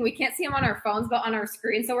commenting, we can't see them on our phones, but on our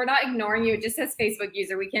screen. So we're not ignoring you. It just says Facebook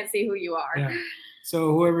user. We can't see who you are. Yeah.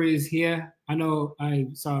 So whoever is here, I know I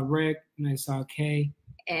saw Rick and I saw Kay.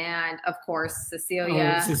 And of course,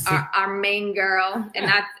 Cecilia, our main girl,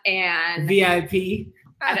 and VIP.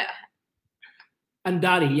 And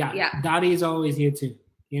Dottie, yeah. Dottie is always here too.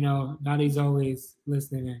 You know, Dottie's always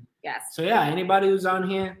listening in. Yes. So yeah, anybody who's on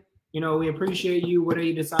here, you know, we appreciate you, whether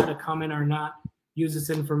you decide to comment or not. Use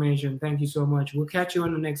this information. Thank you so much. We'll catch you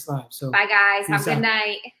on the next live. So bye guys. Have a good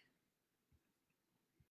night.